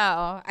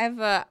 No.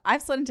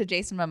 I've slid into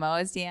Jason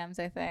Momoa's DMs,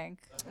 I think.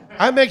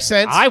 That makes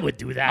sense. I would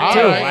do that All too.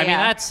 right. I mean,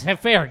 Yeah. that's a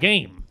fair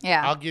game.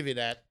 Yeah. I'll give you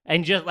that.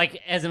 And just like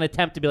as an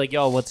attempt to be like,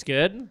 yo, what's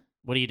good?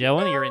 What are you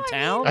doing? You're in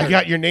town? I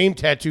got your name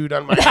tattooed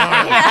on my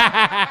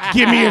arm.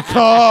 Give me a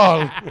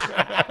call.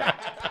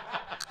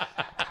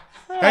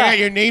 I got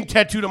your name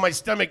tattooed on my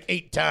stomach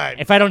 8 times.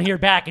 If I don't hear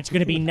back, it's going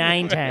to be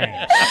 9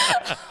 times.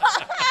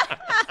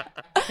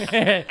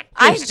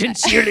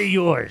 Sincerely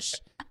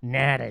yours,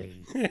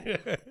 Natalie.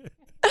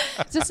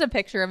 It's just a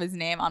picture of his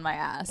name on my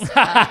ass.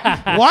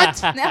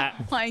 What? No,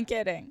 I'm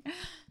kidding.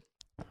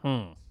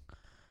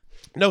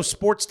 No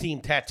sports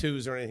team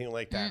tattoos or anything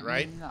like that,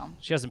 right? No.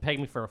 She hasn't pegged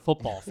me for a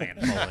football fan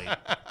fully.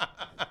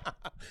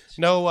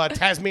 No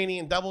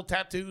Tasmanian double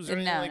tattoos or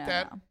anything No, like no,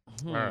 that?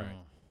 no. All right.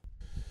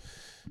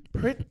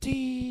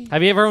 Pretty.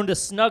 Have you ever owned a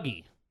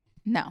Snuggie?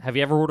 No. Have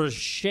you ever ordered a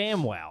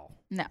ShamWow?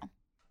 No.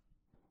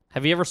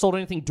 Have you ever sold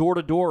anything door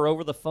to door or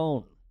over the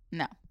phone?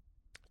 No.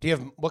 Do you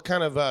have what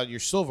kind of your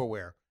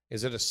silverware?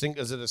 Is it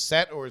Is it a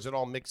set or is it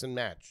all mix and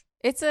match?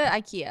 It's a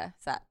IKEA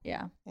set.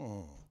 Yeah.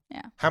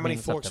 Yeah. How many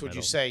Means up forks the would you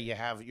middle. say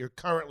you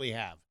currently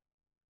have?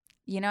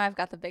 You know, I've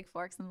got the big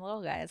forks and the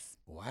little guys.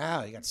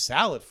 Wow, you got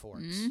salad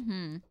forks.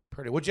 Mm-hmm.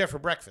 Pretty. What'd you have for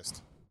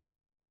breakfast?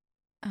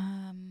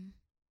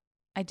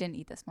 I didn't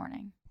eat this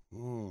morning.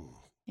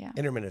 Yeah.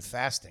 Intermittent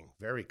fasting.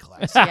 Very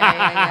classy.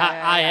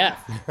 Yeah. I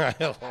have.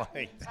 I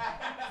like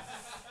that.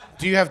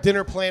 Do you have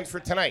dinner planned for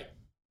tonight?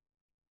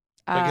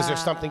 Like, is there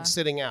something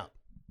sitting out?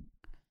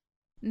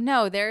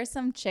 No, there's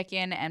some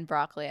chicken and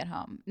broccoli at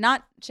home.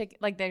 Not chicken.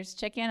 Like there's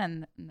chicken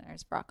and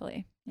there's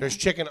broccoli. Yeah. There's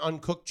chicken,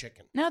 uncooked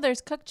chicken. No, there's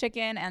cooked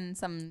chicken and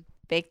some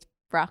baked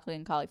broccoli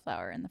and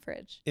cauliflower in the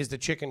fridge. Is the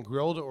chicken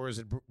grilled or is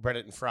it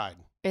breaded and fried?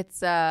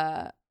 It's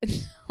no,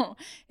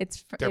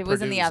 They're it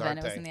was in the Purdue's, oven. aren't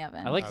It was they? in the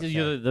oven. I like that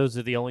Okay. those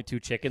are the only 2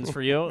 chickens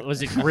for you.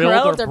 Was it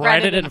grilled or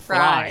breaded and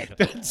fried?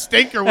 That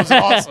stinker was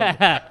awesome.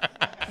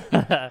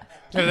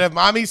 Did it have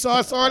mommy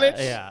sauce on it?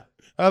 Yeah.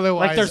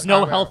 Otherwise, Like there's no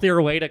I'm out.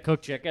 healthier way to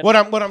cook chicken. What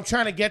I'm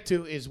trying to get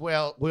to is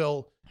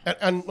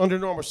and under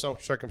normal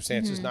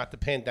circumstances, not the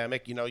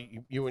pandemic,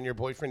 you and your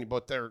boyfriend, you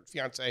both their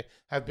fiance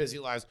have busy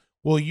lives.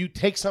 Will you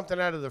take something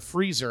out of the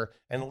freezer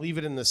and leave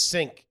it in the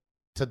sink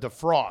to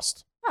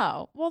defrost?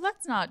 Oh, well,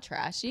 that's not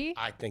trashy.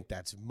 I think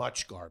that's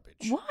much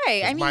garbage. Why?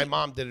 'Cause I mean, my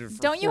mom did it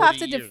for don't you have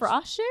 40 to years.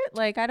 defrost it?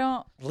 Like, I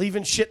don't.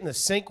 Leaving shit in the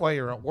sink while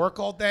you're at work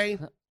all day?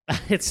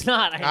 It's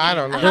not. I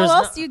don't know. How there's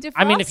else not- do you defrost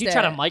I mean, if you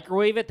try to it?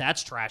 microwave it,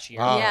 that's trashy.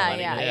 Oh, Yeah,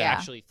 letting yeah, it yeah.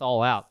 Actually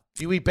thaw out.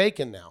 Do you eat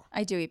bacon now?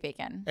 I do eat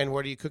bacon And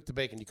where do you cook the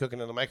bacon? You cook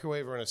it in the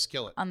microwave or in a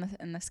skillet?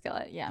 in the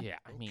skillet. Yeah. Yeah,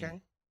 I mean,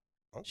 Okay.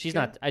 she's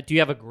Okay. not. Do you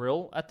have a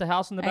grill at the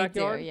house in the I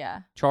backyard? do.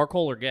 Yeah.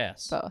 Charcoal or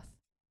gas? Both.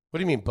 What do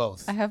you mean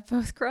both? I have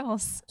both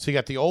grills. So you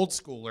got the old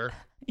schooler,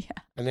 Yeah.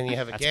 and then you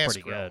have a That's gas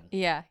pretty grill. good.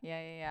 Yeah.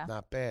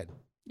 Not bad.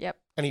 Yep.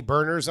 Any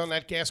burners on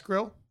that gas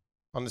grill?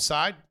 On the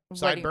side? What do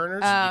Side you-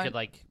 burners? You could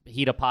like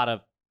heat a pot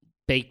of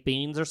baked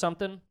beans or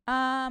something?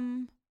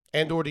 Um,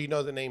 And or do you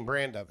know the name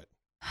brand of it?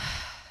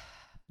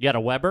 You got a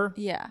Weber?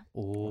 yeah.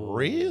 Ooh,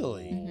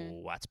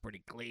 Really? That's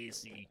pretty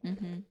glazy.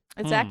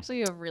 It's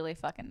actually a really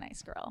fucking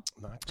nice girl.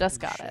 Not Just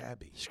too got it.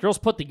 shabby. This girl's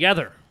put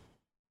together.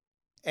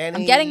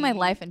 I'm getting my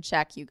life in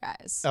check, you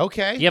guys.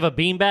 Okay. Do you have a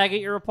beanbag at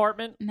your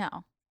apartment? No.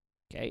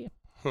 Okay.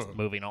 Hmm.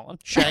 Moving on.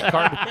 Shank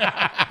card.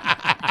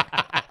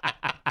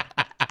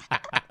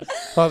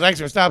 Well, thanks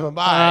for stopping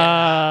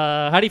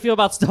by. How do you feel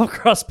about stuffed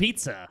crust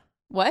pizza?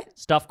 What?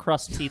 Stuffed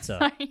crust pizza.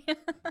 Sorry.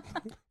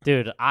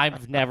 Dude,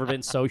 I've never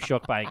been so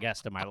shook by a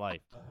guest in my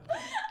life.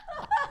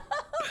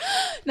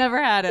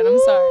 Never had it. I'm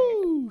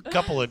sorry.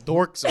 Couple of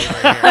dorks over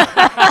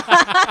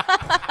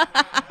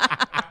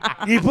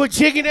here. You put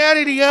chicken out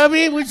of the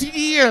oven? What's the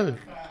deal?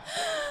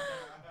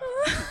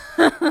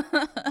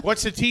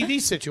 What's the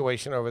TV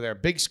situation over there?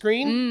 Big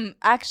screen?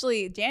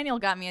 Actually, Daniel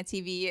got me a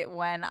TV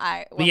when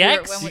The we were-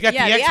 X? when we- You got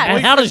yeah, the X? X.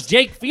 And how does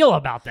Jake feel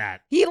about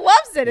that? He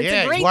loves it. It's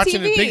yeah, a great he's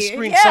watching TV. the big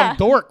screen. Yeah. Some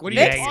dork. What are you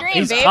Big talking screen,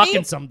 He's baby.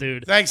 fucking some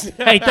dude. Thanks.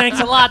 Hey, thanks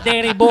a lot,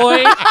 Danny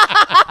boy.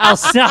 I'll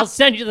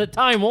send you the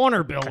Time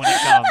Warner bill when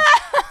it comes.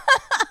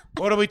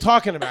 What are we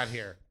talking about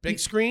here? Big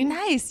screen?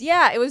 Nice.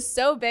 Yeah, it was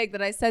so big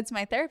that I said to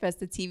my therapist,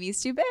 the TV's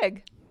too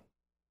big.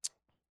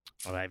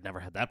 Well, I've never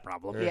had that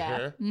problem.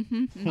 Yeah.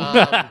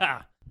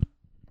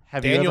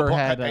 Have Daniel you ever Paul-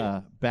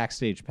 had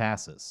backstage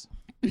passes?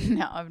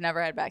 No, I've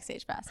never had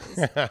backstage passes.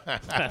 That's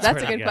That's a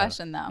pretty good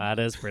question, though. That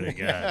is pretty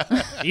good.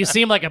 You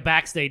seem like a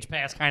backstage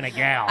pass kind of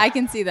gal. I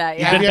can see that.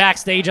 You've Yeah. been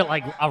backstage at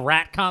like a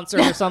Rat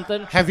concert or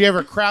something? Have you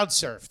ever crowd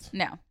surfed?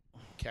 No.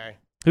 Okay.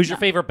 Who's your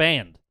favorite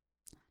band?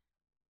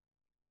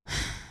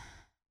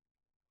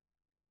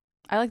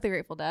 I like the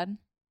Grateful Dead.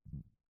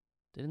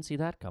 Didn't see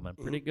that coming.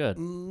 Pretty good.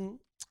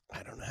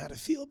 I don't know how to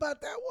feel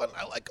about that one.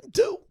 I like them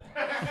too.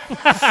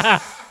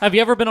 Have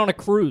you ever been on a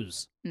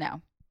cruise?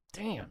 No.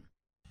 Damn.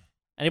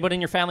 Anybody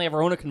in your family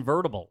ever own a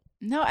convertible?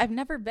 No, I've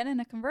never been in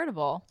a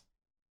convertible.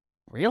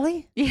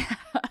 Really? Yeah.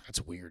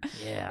 That's weird.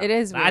 Yeah. It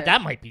is weird.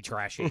 That might be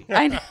trashy.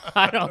 I know.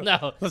 I don't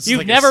know. This is You've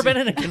like a never se- been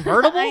in a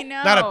convertible? I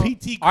know. Not a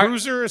PT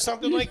Cruiser or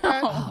something like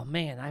that? Oh,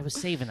 man. I was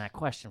saving that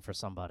question for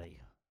somebody.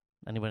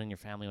 Anyone in your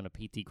family own a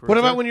PT cruiser? What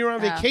about when you were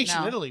on No, vacation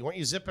in no. Italy? Weren't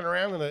you zipping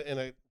around in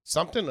a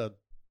something, a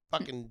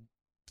fucking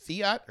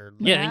Fiat or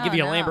Yeah, they didn't give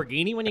you a No.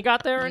 Lamborghini when you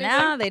got there or anything?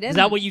 No, they didn't. Is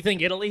that what you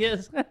think Italy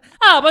is?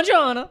 Ah,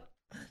 buongiorno.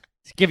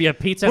 Give you a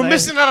pizza. We're and a-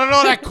 missing out on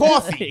all that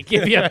coffee.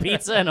 Give you a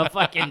pizza and a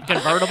fucking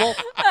convertible.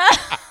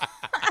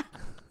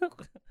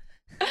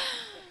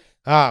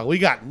 We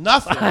got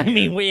nothing. I here.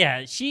 mean,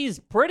 yeah, she's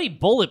pretty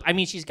bullet. I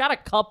mean, she's got a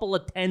couple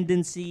of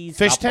tendencies.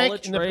 Fish couple tank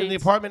of in the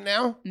traits. apartment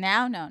now?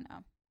 No.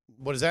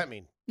 What does that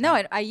mean?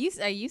 No, I used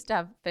to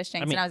have fish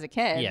tanks mean, when I was a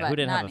kid, Yeah, but who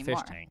didn't not have a anymore.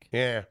 fish tank?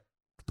 Yeah,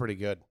 pretty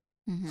good.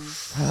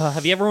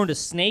 Have you ever owned a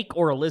snake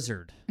or a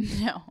lizard?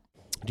 No.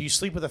 Do you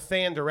sleep with a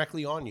fan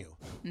directly on you?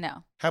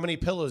 No. How many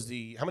pillows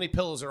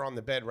are on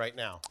the bed right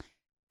now?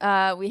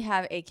 We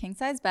have a king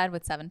size bed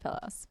with 7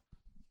 pillows.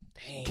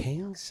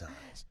 King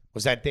size.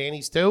 Was that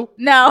Danny's too?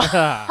 No.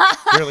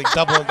 Really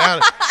doubling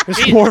down.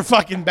 This poor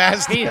fucking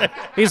bastard.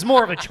 He's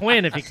more of a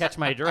twin, if you catch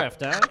my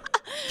drift, huh?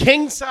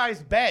 King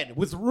size bed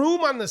with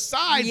room on the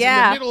sides in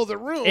Yeah. the middle of the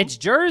room. It's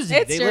Jersey.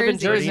 It's they live in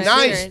Jersey. Jersey. It's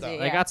Nice, Jersey, though.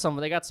 They yeah. got some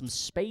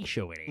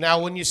spatiality.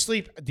 Now, when you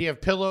sleep, do you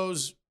have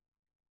pillows?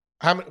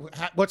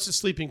 What's the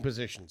sleeping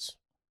positions?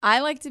 I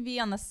like to be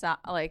on the side,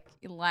 like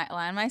lie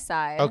on my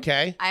side.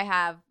 Okay. I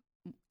have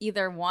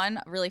either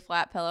one really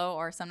flat pillow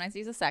or sometimes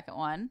use a second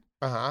one.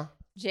 Uh-huh.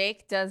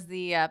 Jake does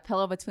the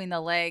pillow between the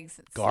legs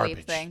Garbage.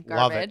 sleep thing.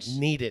 Love Garbage. it.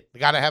 Need it.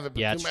 Got to have it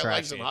Yeah, between it's my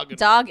legs trashy. and hug it.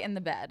 Dog in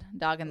the bed.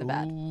 Dog in the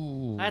bed.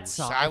 Ooh, That's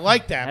all- I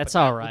like that. that's but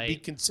that all would right. Be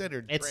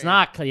considered. It's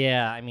trash. not.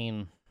 Yeah, I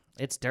mean,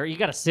 it's dirty. You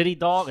got a city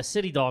dog. A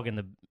city dog in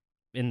the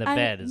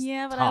bed is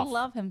yeah, but tough. I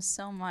love him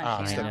so much.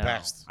 Oh, it's I the know.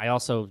 best. I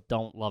also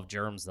don't love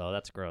germs though.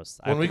 That's gross.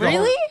 When we go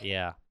Really? home,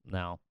 Yeah.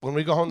 No. when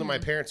we go home to my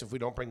parents, if we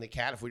don't bring the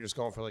cat, if we're just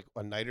going for like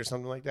a night or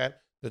something like that,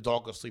 the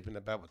dog will sleep in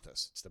the bed with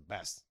us. It's the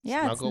best.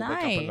 Yeah, Snuggle, it's wake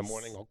up in the nice.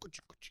 morning. Oh, coochie,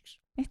 coochies.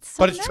 It's so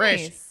But it's nice.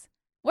 trashy.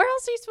 Where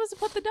else are you supposed to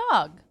put the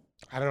dog?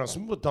 I don't know.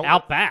 Some people don't.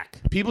 Out back.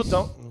 People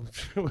don't.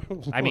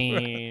 I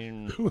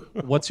mean,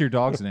 What's your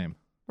dog's name?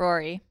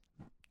 Rory.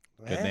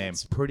 Good name.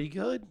 It's pretty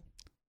good.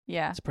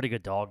 Yeah. it's a pretty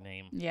good dog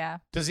name. Yeah.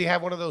 Does he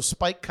have one of those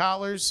spike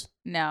collars?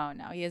 No.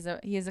 He is a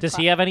Does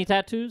he have any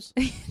tattoos?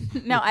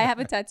 No, I have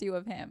a tattoo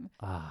of him.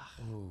 Ah,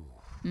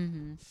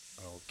 Mm-hmm.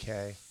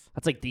 Okay.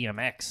 that's like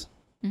DMX.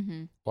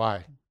 Mm-hmm. Why?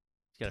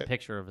 He's got a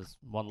picture of his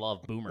One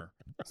Love Boomer.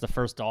 It's the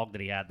first dog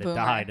that he had that Boomer.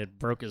 died. It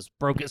broke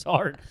his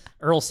heart.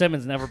 Earl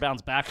Simmons never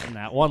bounced back from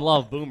that. One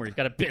Love Boomer. He's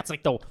got it's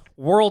like the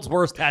world's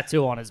worst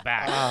tattoo on his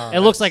back. Oh, it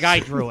looks like I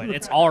drew it.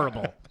 It's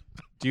horrible.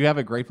 Do you have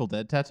a Grateful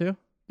Dead tattoo?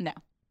 No.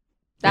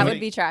 That Any- would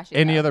be trashy.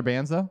 Any though. other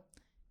bands though?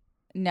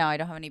 No, I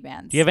don't have any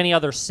bands. Do you have any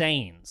other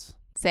sayings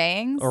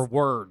sayings? or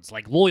words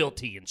like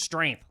loyalty and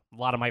strength? A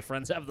lot of my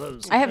friends have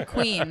those. I have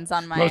queens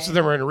on my. Most of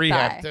them are in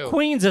rehab thigh. too.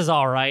 Queens is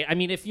all right. I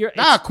mean, if you're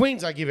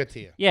Queens, I give it to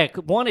you. yeah,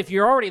 one if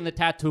you're already in the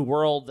tattoo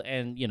world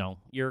and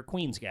you're a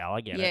Queens gal, I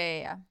get Yeah,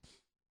 it. yeah,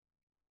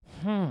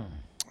 yeah.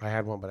 I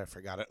had one, but I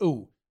forgot it.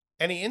 Ooh,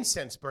 Any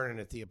incense burning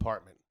at the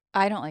apartment?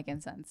 I don't like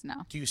incense.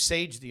 No, Do you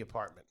sage the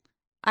apartment?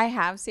 I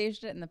have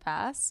saged it in the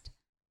past,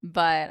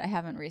 but I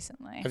haven't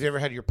recently. Have you ever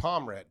had your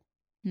palm read?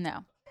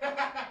 No,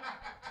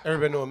 Ever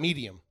been to a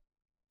medium?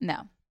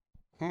 no.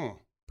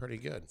 Pretty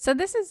good. So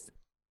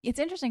it's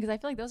interesting because I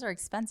feel like those are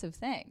expensive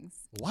things.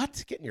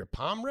 What? Getting your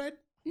palm read?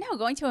 No,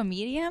 going to a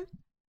medium.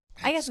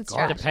 I guess it's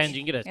garbage. trashy. Depends.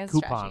 You can get a It's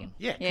coupon. trashy.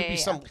 Yeah, it could Yeah, be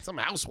yeah, some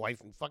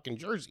housewife in fucking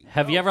Jersey.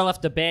 Have you ever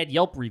left a bad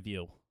Yelp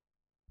review?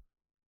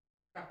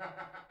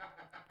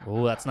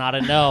 Oh, that's not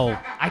a no.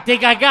 I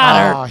think I got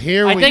her. Oh,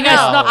 here I we think go. I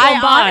snuck I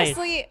one by.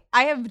 honestly,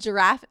 I have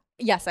giraffe.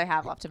 Yes, I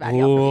have left a bad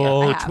Yelp review.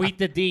 Oh, I have. tweet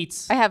the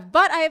deets. I have,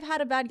 but I have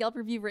had a bad Yelp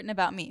review written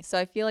about me. So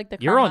I feel like the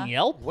You're karma- on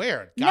Yelp?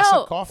 Where? Gossip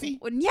No. Coffee?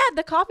 Yeah,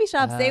 the coffee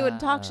shops they would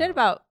talk shit Ah.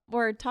 about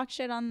or talk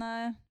shit on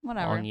the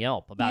whatever. On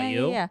Yelp about yeah,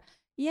 you?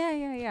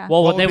 Yeah.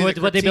 Well, What would would be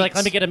the would they be like, critiques?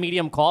 let me get a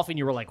medium coffee? And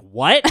you were like,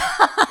 what?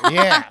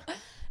 Yeah.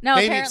 No,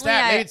 Maybe it's apparently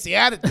that. Maybe it's the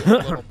attitude a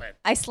little bit.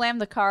 I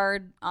slammed the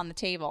card on the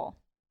table.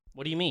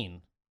 What do you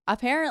mean?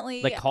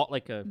 Apparently, Like,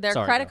 like a their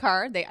sorry, credit go.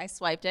 card, I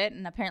swiped it,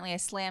 and apparently I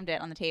slammed it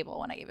on the table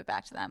when I gave it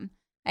back to them.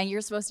 And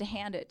you're supposed to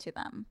hand it to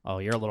them. Oh,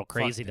 you're a little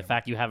crazy. The them.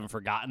 fact you haven't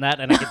forgotten that,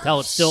 and I can tell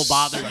it still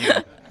bothers you.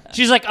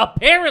 She's like,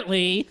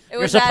 apparently, you're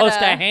was at supposed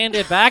to a- hand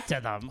it back to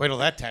them. Wait till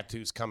that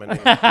tattoo's coming in.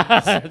 It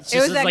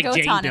was at like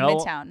Jane Gotan in Doe.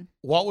 Midtown.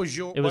 What was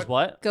your? It was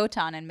what?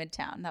 Gotan in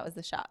Midtown. That was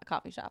the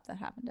coffee shop that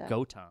happened at.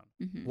 Gotan.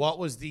 What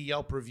was the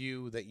Yelp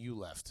review that you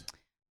left?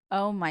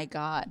 Oh my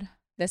God.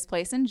 This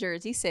place in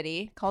Jersey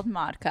City called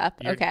Mod Cup.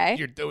 You're- Okay.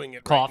 You're doing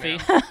it. Coffee.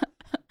 Right now.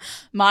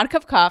 Mod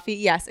Cup Coffee.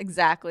 Yes,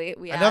 exactly.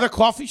 Another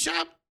coffee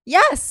shop?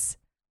 Yes.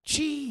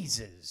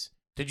 Jesus.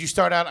 Did you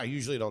start out? I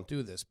usually don't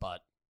do this,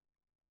 but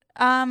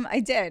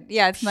I did.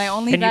 Yeah, it's my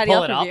only Can you bad pull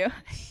Yelp it up? review.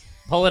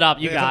 Pull it up.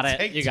 You It'll got it.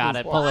 take You too got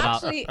it. long. Pull it up.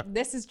 Actually,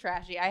 this is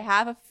trashy. I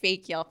have a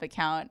fake Yelp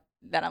account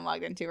that I'm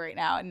logged into right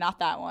now, and not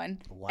that one.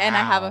 And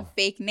I have a Wow.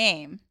 fake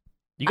name.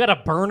 You got a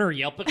burner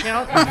Yelp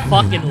account? You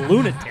fucking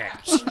lunatic.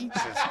 Jesus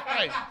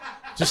Christ.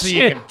 Just so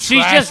you can She's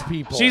trash just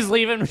people. she's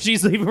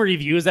leaving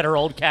reviews at her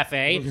old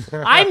cafe.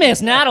 I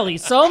miss Natalie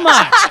so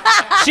much.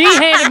 She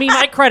handed me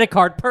my credit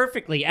card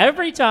perfectly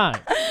every time.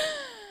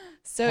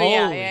 So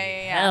Holy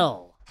yeah.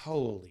 hell.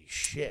 Holy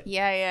shit.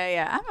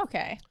 Yeah. I'm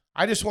okay.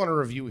 I just want a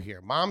review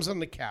here. Mom's on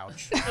the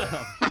couch.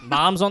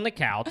 Mom's on the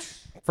couch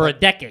for a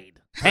decade.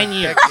 10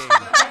 years.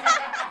 Decade.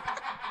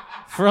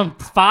 From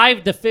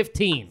 5 to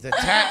 15.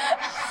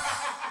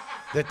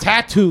 The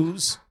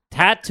tattoos.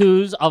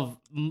 Tattoos of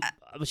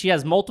she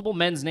has multiple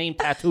men's name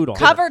tattooed on her.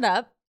 Covered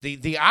up. The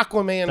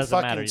Aquaman Doesn't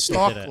matter, fucking you still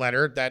stalk did it.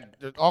 letter that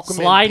the Aquaman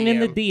Sliding DM, in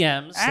the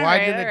DMs.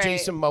 sliding in All the right.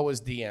 Jason Moa's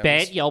DMs.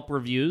 Bad Yelp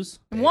reviews.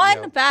 One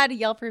Yelp. bad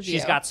Yelp review.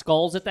 She's got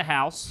skulls at the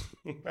house.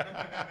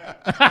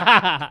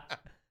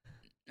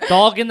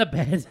 Dog in the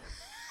bed.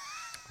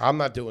 I'm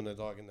not doing the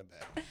dog in the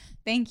bed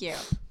Thank you.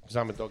 because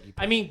I'm a doggy.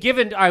 I mean,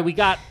 given, all right, we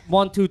got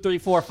 1, 2, 3,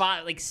 4,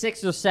 5, like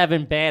 6 or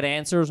 7 bad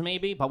answers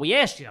maybe, but we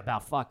asked you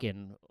about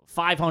fucking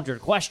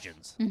 500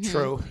 questions.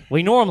 True.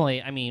 We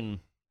normally, I mean,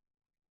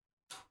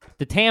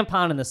 the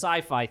tampon and the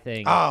sci-fi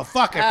thing, Oh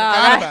fuck! I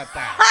forgot about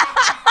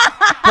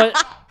that.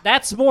 but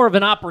that's more of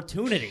an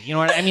opportunity. You know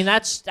what I mean?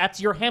 That's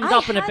you're hemmed I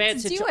up in a had bad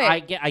to do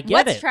situation. it. I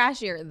get What's it.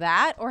 trashier,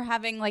 that or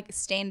having like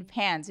stained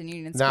pants in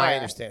Union No, Square? I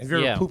understand. Have you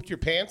ever Yeah. pooped your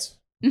pants?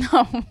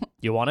 No.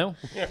 You want to?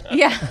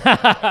 Yeah.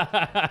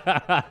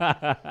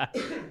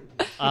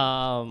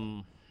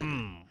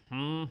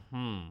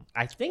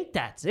 I think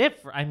that's it.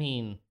 I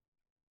mean,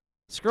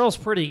 this girl's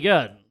pretty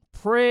good.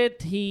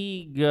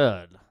 Pretty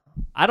good.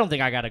 I don't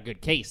think I got a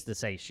good case to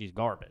say she's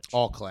garbage.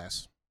 All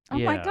class. Oh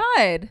my Yeah.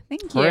 God.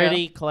 Thank you.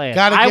 Pretty class.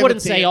 Gotta I give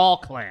wouldn't it to say you. all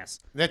class.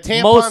 The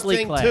tampon Mostly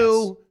thing class.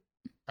 too.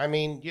 I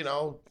mean, you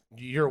know,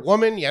 you're a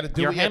woman. You had to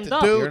do You're what you had hemmed to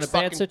up. do. You're in It's a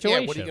bad fucking- Yeah, what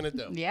are you situation.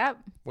 gonna do? Yep.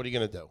 What are you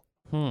gonna do?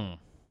 Hmm.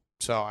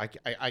 So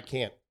I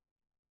can't.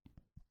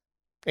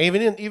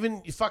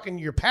 Even fucking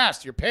your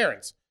past, your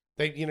parents.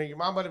 They, you know, your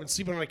mom might have been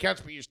sleeping on the couch,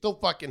 but you're still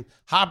fucking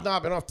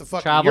hobnobbing off to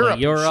fucking Traveling to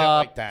Europe and shit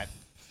Europe. like that.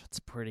 That's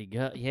pretty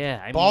good. Yeah.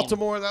 I mean,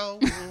 Baltimore though.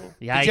 Did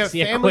you have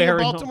the family in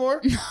aquarium.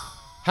 Baltimore?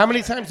 How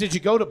many times did you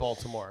go to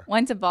Baltimore?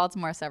 Went to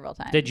Baltimore several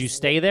times. Did you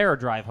stay there or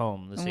drive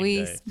home the same We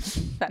day?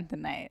 spent the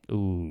night.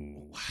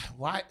 Ooh.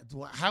 Why?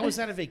 How was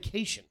that a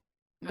vacation?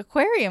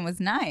 Aquarium was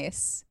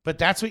nice. But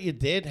that's what you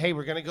did. Hey,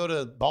 we're gonna go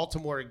to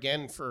Baltimore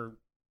again for.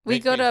 We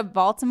go to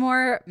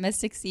Baltimore,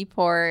 Mystic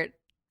Seaport,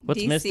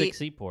 What's DC, Mystic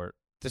Seaport?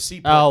 the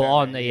seaport. Oh, down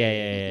on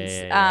there. the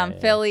yeah.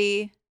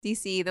 Philly,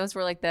 DC. Those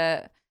were like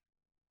the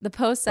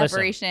post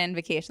separation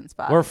vacation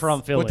spots. We're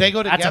from Philly. Would they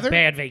go That's together? a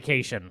bad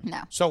vacation. No,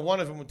 So one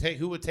of them would take.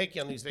 Who would take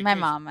you on these my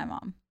vacations?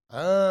 mom.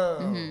 Oh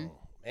Mhm.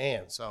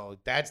 man, so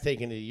dad's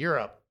taking you to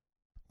Europe.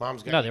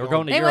 Mom's got. No, you they were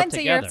going to They Europe went to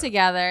together. Europe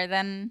together.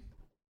 Then,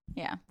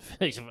 yeah.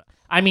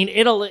 I mean,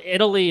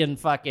 Italy and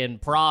fucking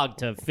Prague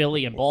to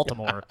Philly and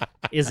Baltimore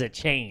is a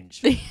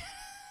change.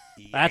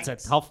 That's a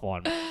tough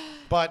one.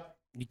 But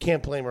you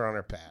can't blame her on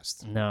her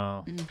past.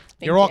 No. Thank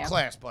You're all you.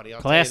 class, buddy.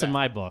 I'll Class tell in you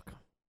my book.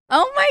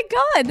 Oh my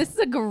God, this is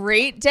a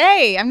great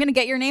day. I'm gonna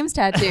get your names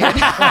tattooed. that.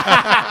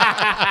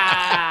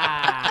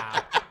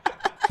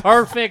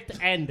 Perfect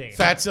ending.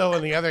 Fatso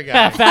and the other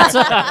guy.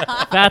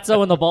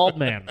 Fatso and the bald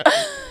man.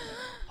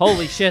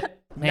 Holy shit.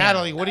 Man.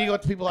 Natalie, what do you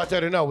want the people out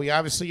there to know? We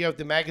obviously have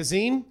the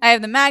magazine. I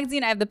have the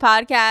magazine. I have the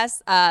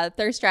podcast,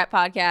 Thirst Trap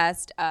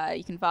Podcast.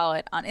 You can follow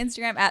it on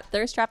Instagram at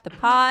Thirst Trap the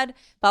Pod.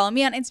 Follow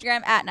me on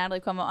Instagram at Natalie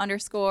Cuomo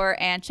 _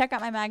 and check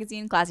out my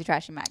magazine, Classy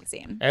Trashy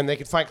Magazine. And they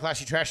can find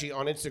Classy Trashy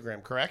on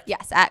Instagram, correct?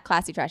 Yes, at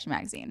Classy Trashy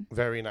Magazine.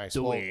 Very nice.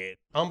 Do it.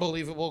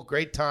 Unbelievable.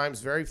 Great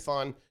times. Very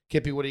fun.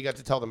 Kippy, what do you got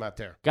to tell them out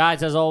there?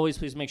 Guys, as always,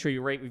 please make sure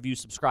you rate, review,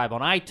 subscribe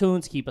on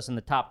iTunes. Keep us in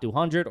the top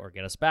 200 or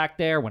get us back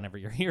there whenever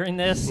you're hearing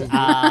this.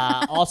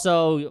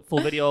 Also,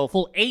 full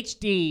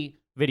HD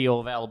video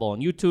available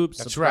on YouTube.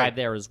 Subscribe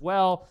there as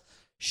well.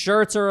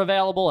 Shirts are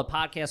available at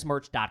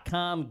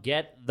podcastmerch.com.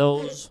 Get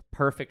those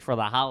perfect for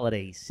the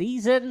holiday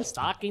season.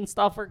 Stocking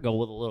stuffer. Go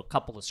with a little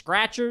couple of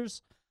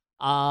scratchers.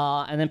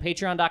 And then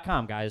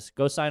patreon.com, guys.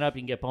 Go sign up.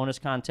 You can get bonus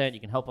content. You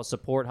can help us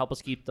support, help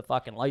us keep the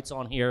fucking lights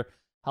on here.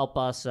 Help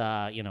us,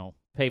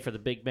 pay for the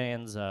big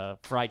man's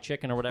fried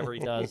chicken or whatever he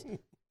does.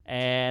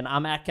 And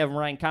I'm at Kevin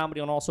Ryan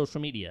Comedy on all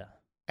social media.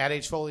 At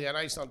H Foley on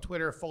Ice on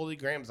Twitter,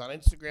 Foleygrams on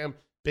Instagram.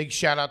 Big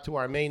shout out to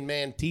our main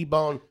man,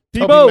 T-Bone.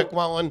 Toby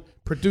McMullen,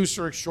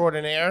 producer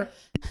extraordinaire.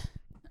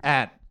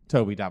 At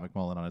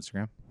Toby.McMullen on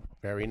Instagram.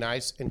 Very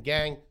nice. And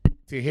gang,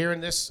 if you're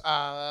hearing this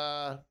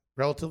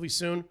relatively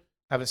soon,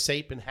 have a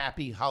safe and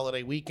happy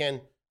holiday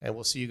weekend, and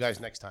we'll see you guys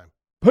next time.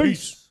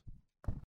 Peace.